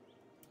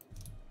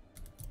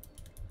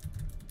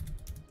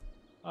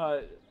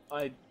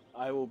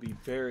I will be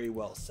very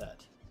well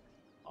set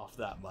off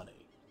that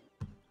money.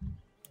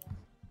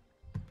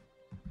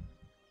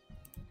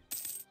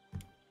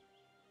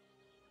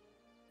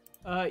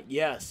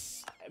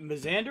 Yes.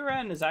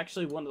 Mazandaran is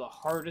actually one of the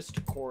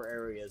hardest core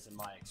areas in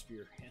my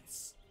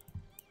experience.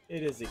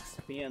 It is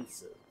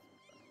expansive.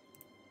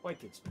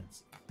 Quite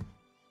expensive.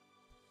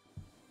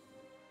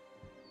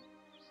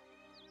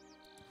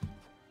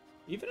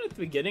 Even at the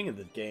beginning of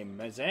the game,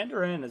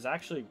 Mazandaran is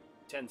actually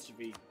tends to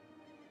be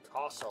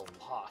costs a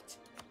lot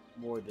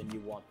more than you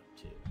want them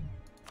to.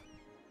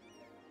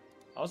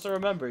 Also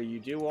remember, you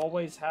do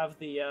always have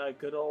the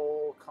good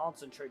old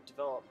concentrate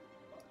develop.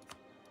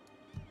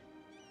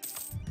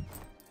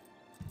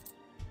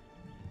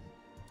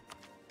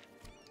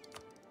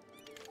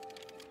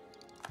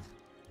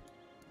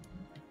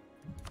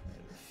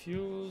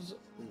 Refuse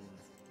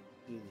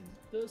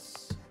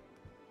this.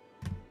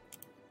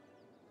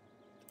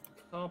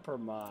 Copper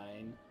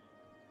mine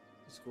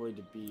is going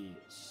to be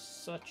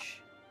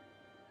such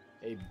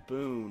a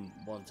boon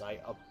once I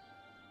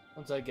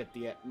get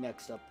the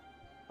next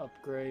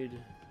upgrade.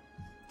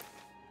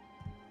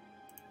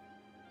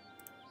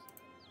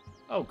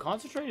 Oh,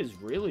 concentrate is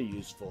really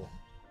useful,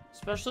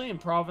 especially in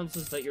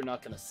provinces that you're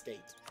not going to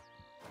state.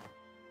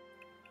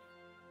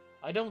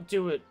 I don't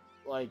do it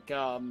like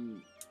I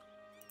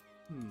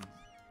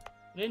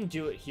didn't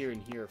do it here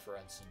and here, for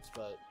instance,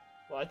 but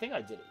well, I think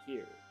I did it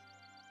here.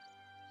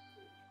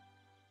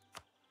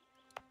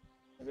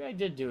 Maybe I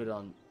did do it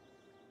on.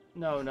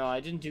 No, I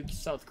didn't do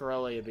South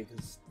Karelia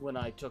because when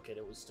I took it,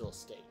 it was still a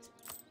state.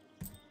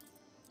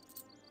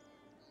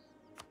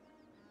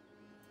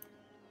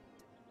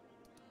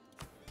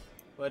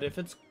 But if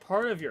it's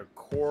part of your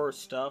core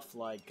stuff,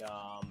 like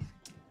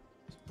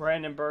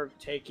Brandenburg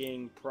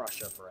taking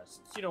Prussia, for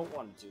instance, you don't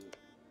want to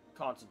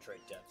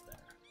concentrate depth there.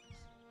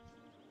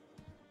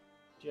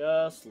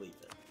 Just leave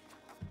it.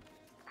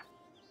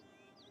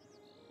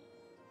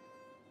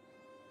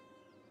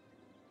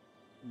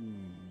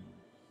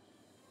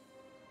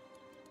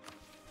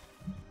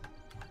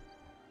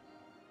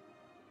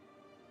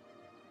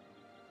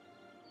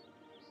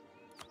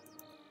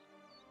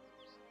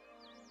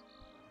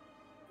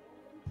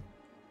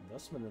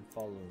 Investment in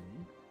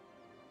following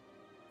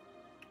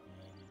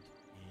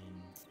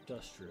and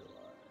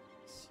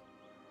industrialize.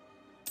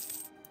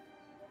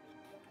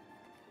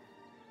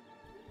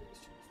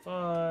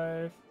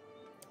 5.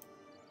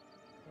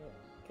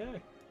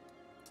 Okay.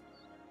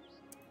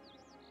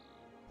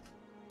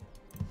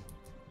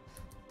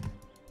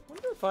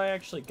 Wonder if I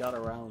actually got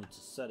around to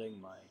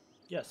setting my.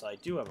 Yes, I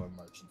do have a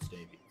merchant's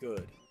navy.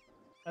 Good,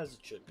 as it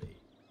should be.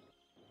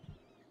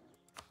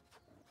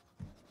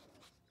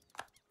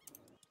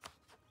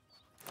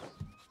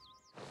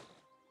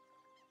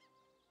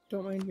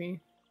 Don't mind me.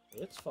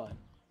 It's fine.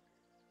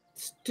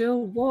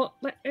 Still won't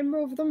let him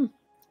over them.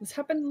 This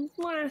happened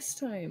last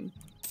time.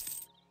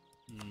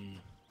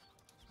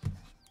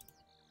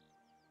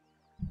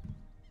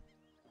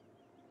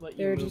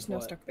 They're just now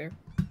stuck there.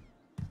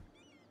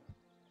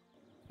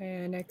 I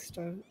annexed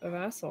a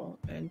vassal,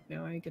 and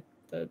now I get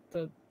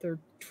their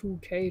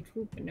 2K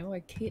troop, and now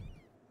I can't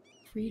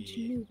free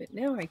to move it.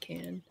 Now I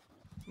can.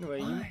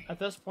 Anyway, at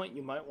this point,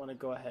 you might want to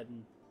go ahead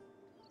and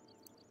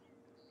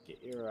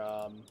get your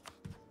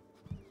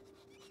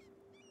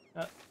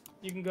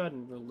you can go ahead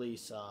and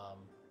release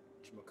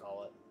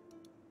whatchamacallit.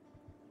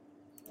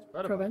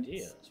 Incredible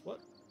ideas.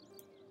 What?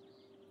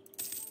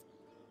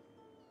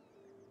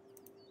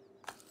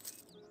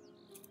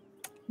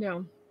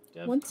 Now,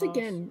 once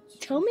again,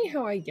 tell me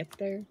how I get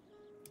there.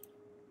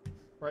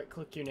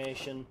 Right-click your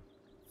nation,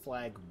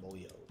 flag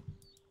Moyo.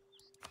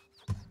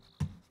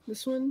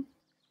 This one?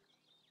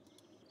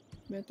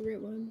 Am I at the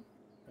right one?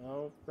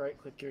 No,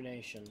 right-click your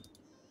nation.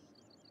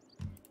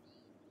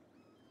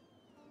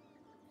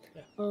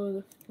 Yeah. Oh,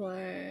 the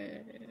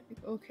flag.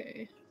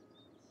 Okay.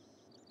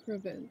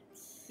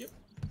 Province. Yep.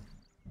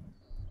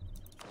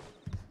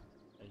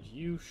 And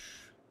you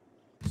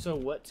so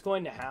what's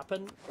going to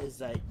happen is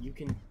that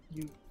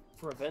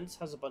Province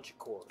has a bunch of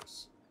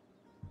cores.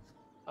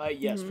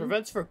 Yes,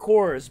 Province for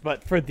cores,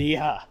 but for the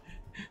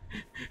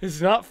it's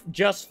not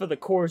just for the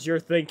cores you're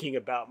thinking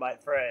about, my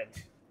friend.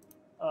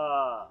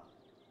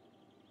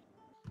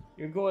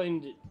 You're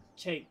going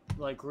to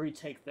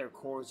retake their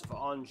cores of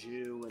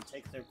Anjou and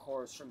take their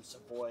cores from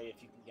Savoy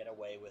if you can get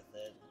away with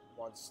it.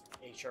 Once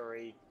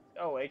HRE.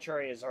 Oh,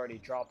 HRE has already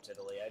dropped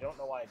Italy. I don't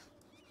know why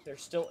they're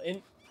still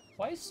in.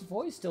 Why is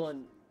Savoy still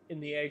in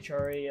the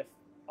HRE if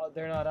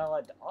they're not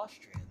allied to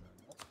Austria? Then?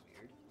 That's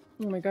weird.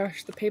 Oh my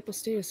gosh, the Papal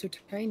State is so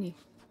tiny.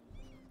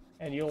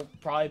 And you'll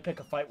probably pick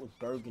a fight with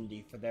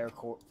Burgundy for their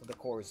for the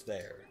cores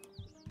there.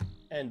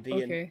 And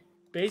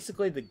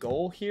basically the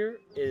goal here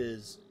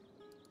is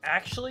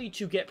actually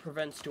to get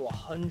prevents to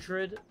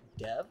 100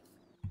 dev.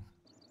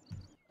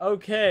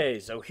 Okay,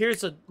 so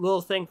here's a little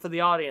thing for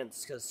the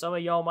audience, because some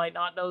of y'all might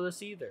not know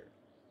this either.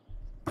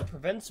 The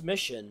prevents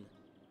mission,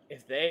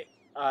 if they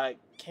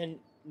can...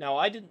 Now,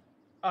 I didn't...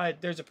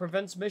 there's a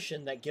prevents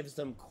mission that gives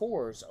them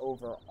cores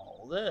over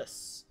all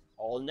this.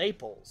 All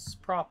Naples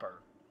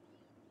proper.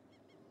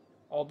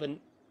 All the...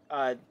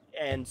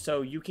 and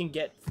so you can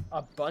get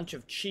a bunch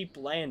of cheap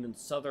land in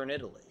southern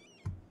Italy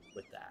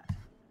with that.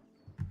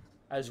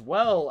 As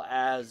well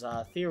as,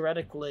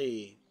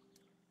 theoretically...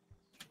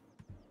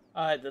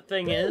 the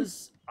thing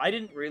is, I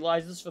didn't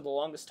realize this for the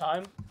longest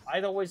time.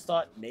 I'd always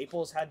thought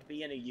Naples had to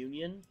be in a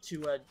union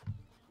to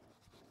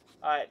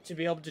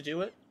be able to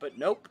do it, but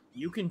nope.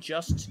 You can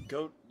just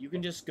go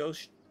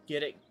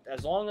get it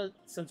as long as,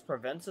 since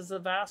Provence is a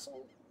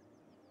vassal,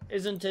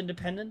 isn't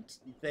independent.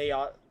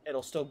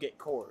 It'll still get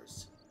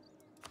cores.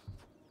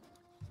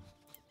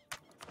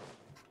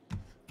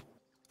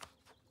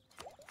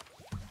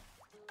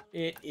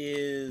 It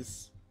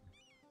is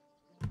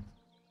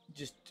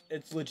just,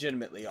 it's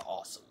legitimately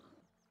awesome.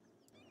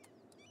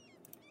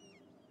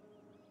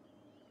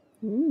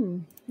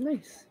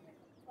 Nice.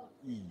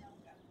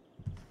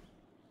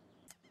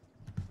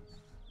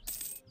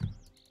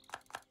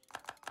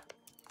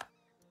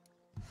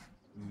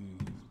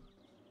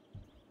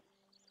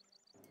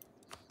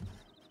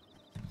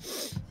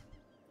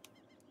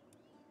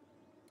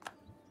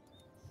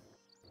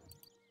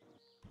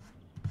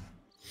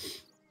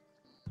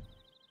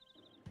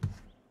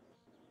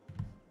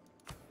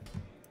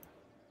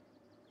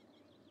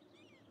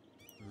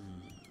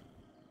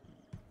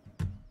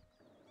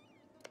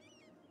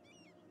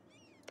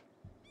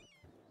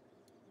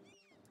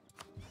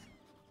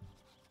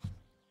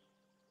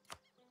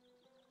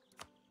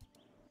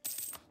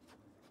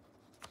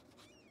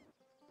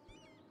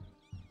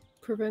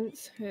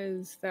 Provence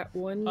has that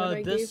one that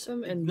I gave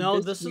them, and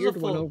this is a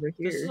full one over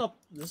here.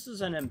 This is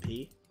an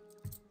MP.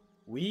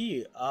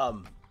 We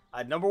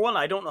number one,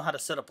 I don't know how to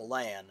set up a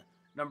LAN.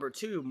 Number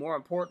two, more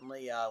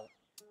importantly,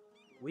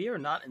 we are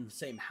not in the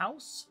same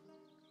house.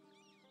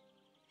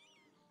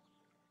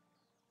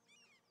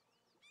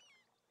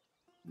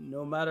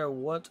 No matter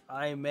what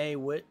no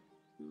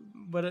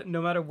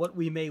matter what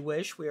we may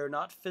wish, we are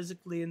not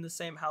physically in the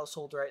same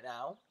household right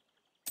now.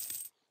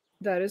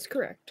 That is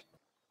correct.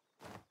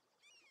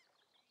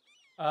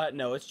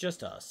 No, it's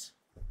just us.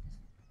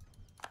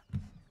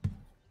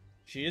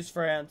 She is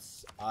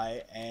France.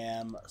 I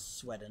am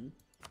Sweden.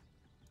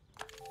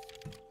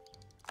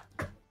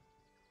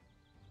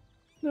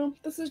 No,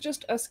 this is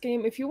just us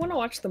game. If you want to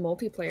watch the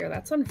multiplayer,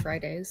 that's on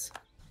Fridays.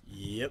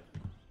 Yep.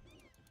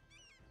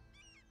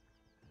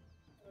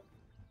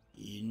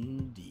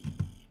 Indeed.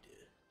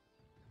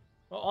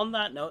 Well, on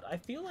that note, I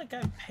feel like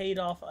I've paid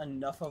off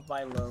enough of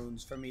my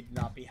loans for me to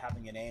not be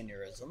having an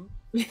aneurysm.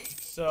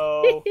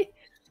 So...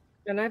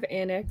 And I've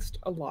annexed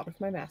a lot of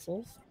my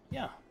vassals.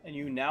 Yeah, and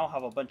you now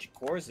have a bunch of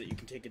cores that you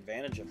can take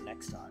advantage of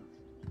next time.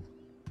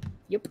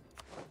 Yep.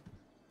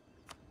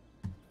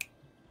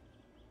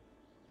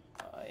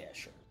 Yeah,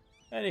 sure.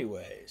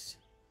 Anyways.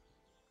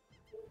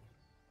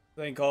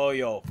 Thank all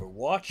y'all for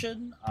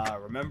watching.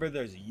 Remember,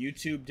 there's a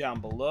YouTube down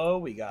below.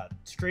 We got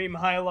stream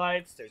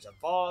highlights. There's a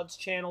VODs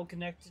channel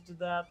connected to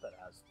that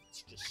has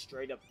just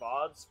straight up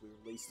VODs. We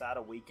released that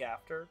a week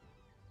after.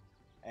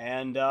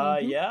 And,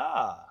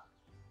 yeah.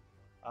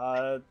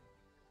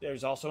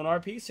 There's also an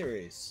RP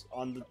series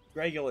on the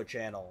regular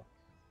channel.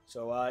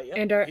 So, yeah.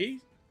 And our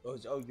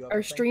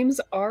streams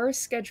are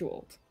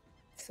scheduled.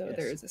 So yes.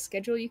 There is a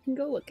schedule you can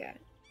go look at.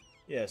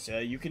 Yes,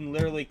 you can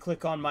literally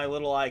click on my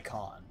little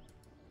icon.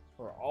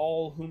 For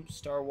all whom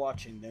are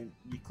watching, then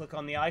you click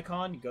on the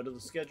icon, you go to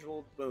the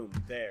schedule, boom,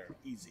 there,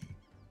 easy.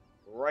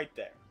 Right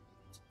there.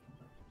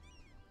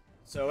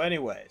 So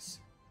anyways,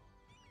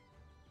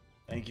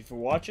 thank you for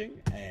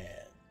watching,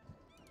 and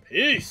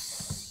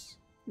peace!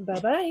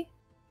 Bye-bye.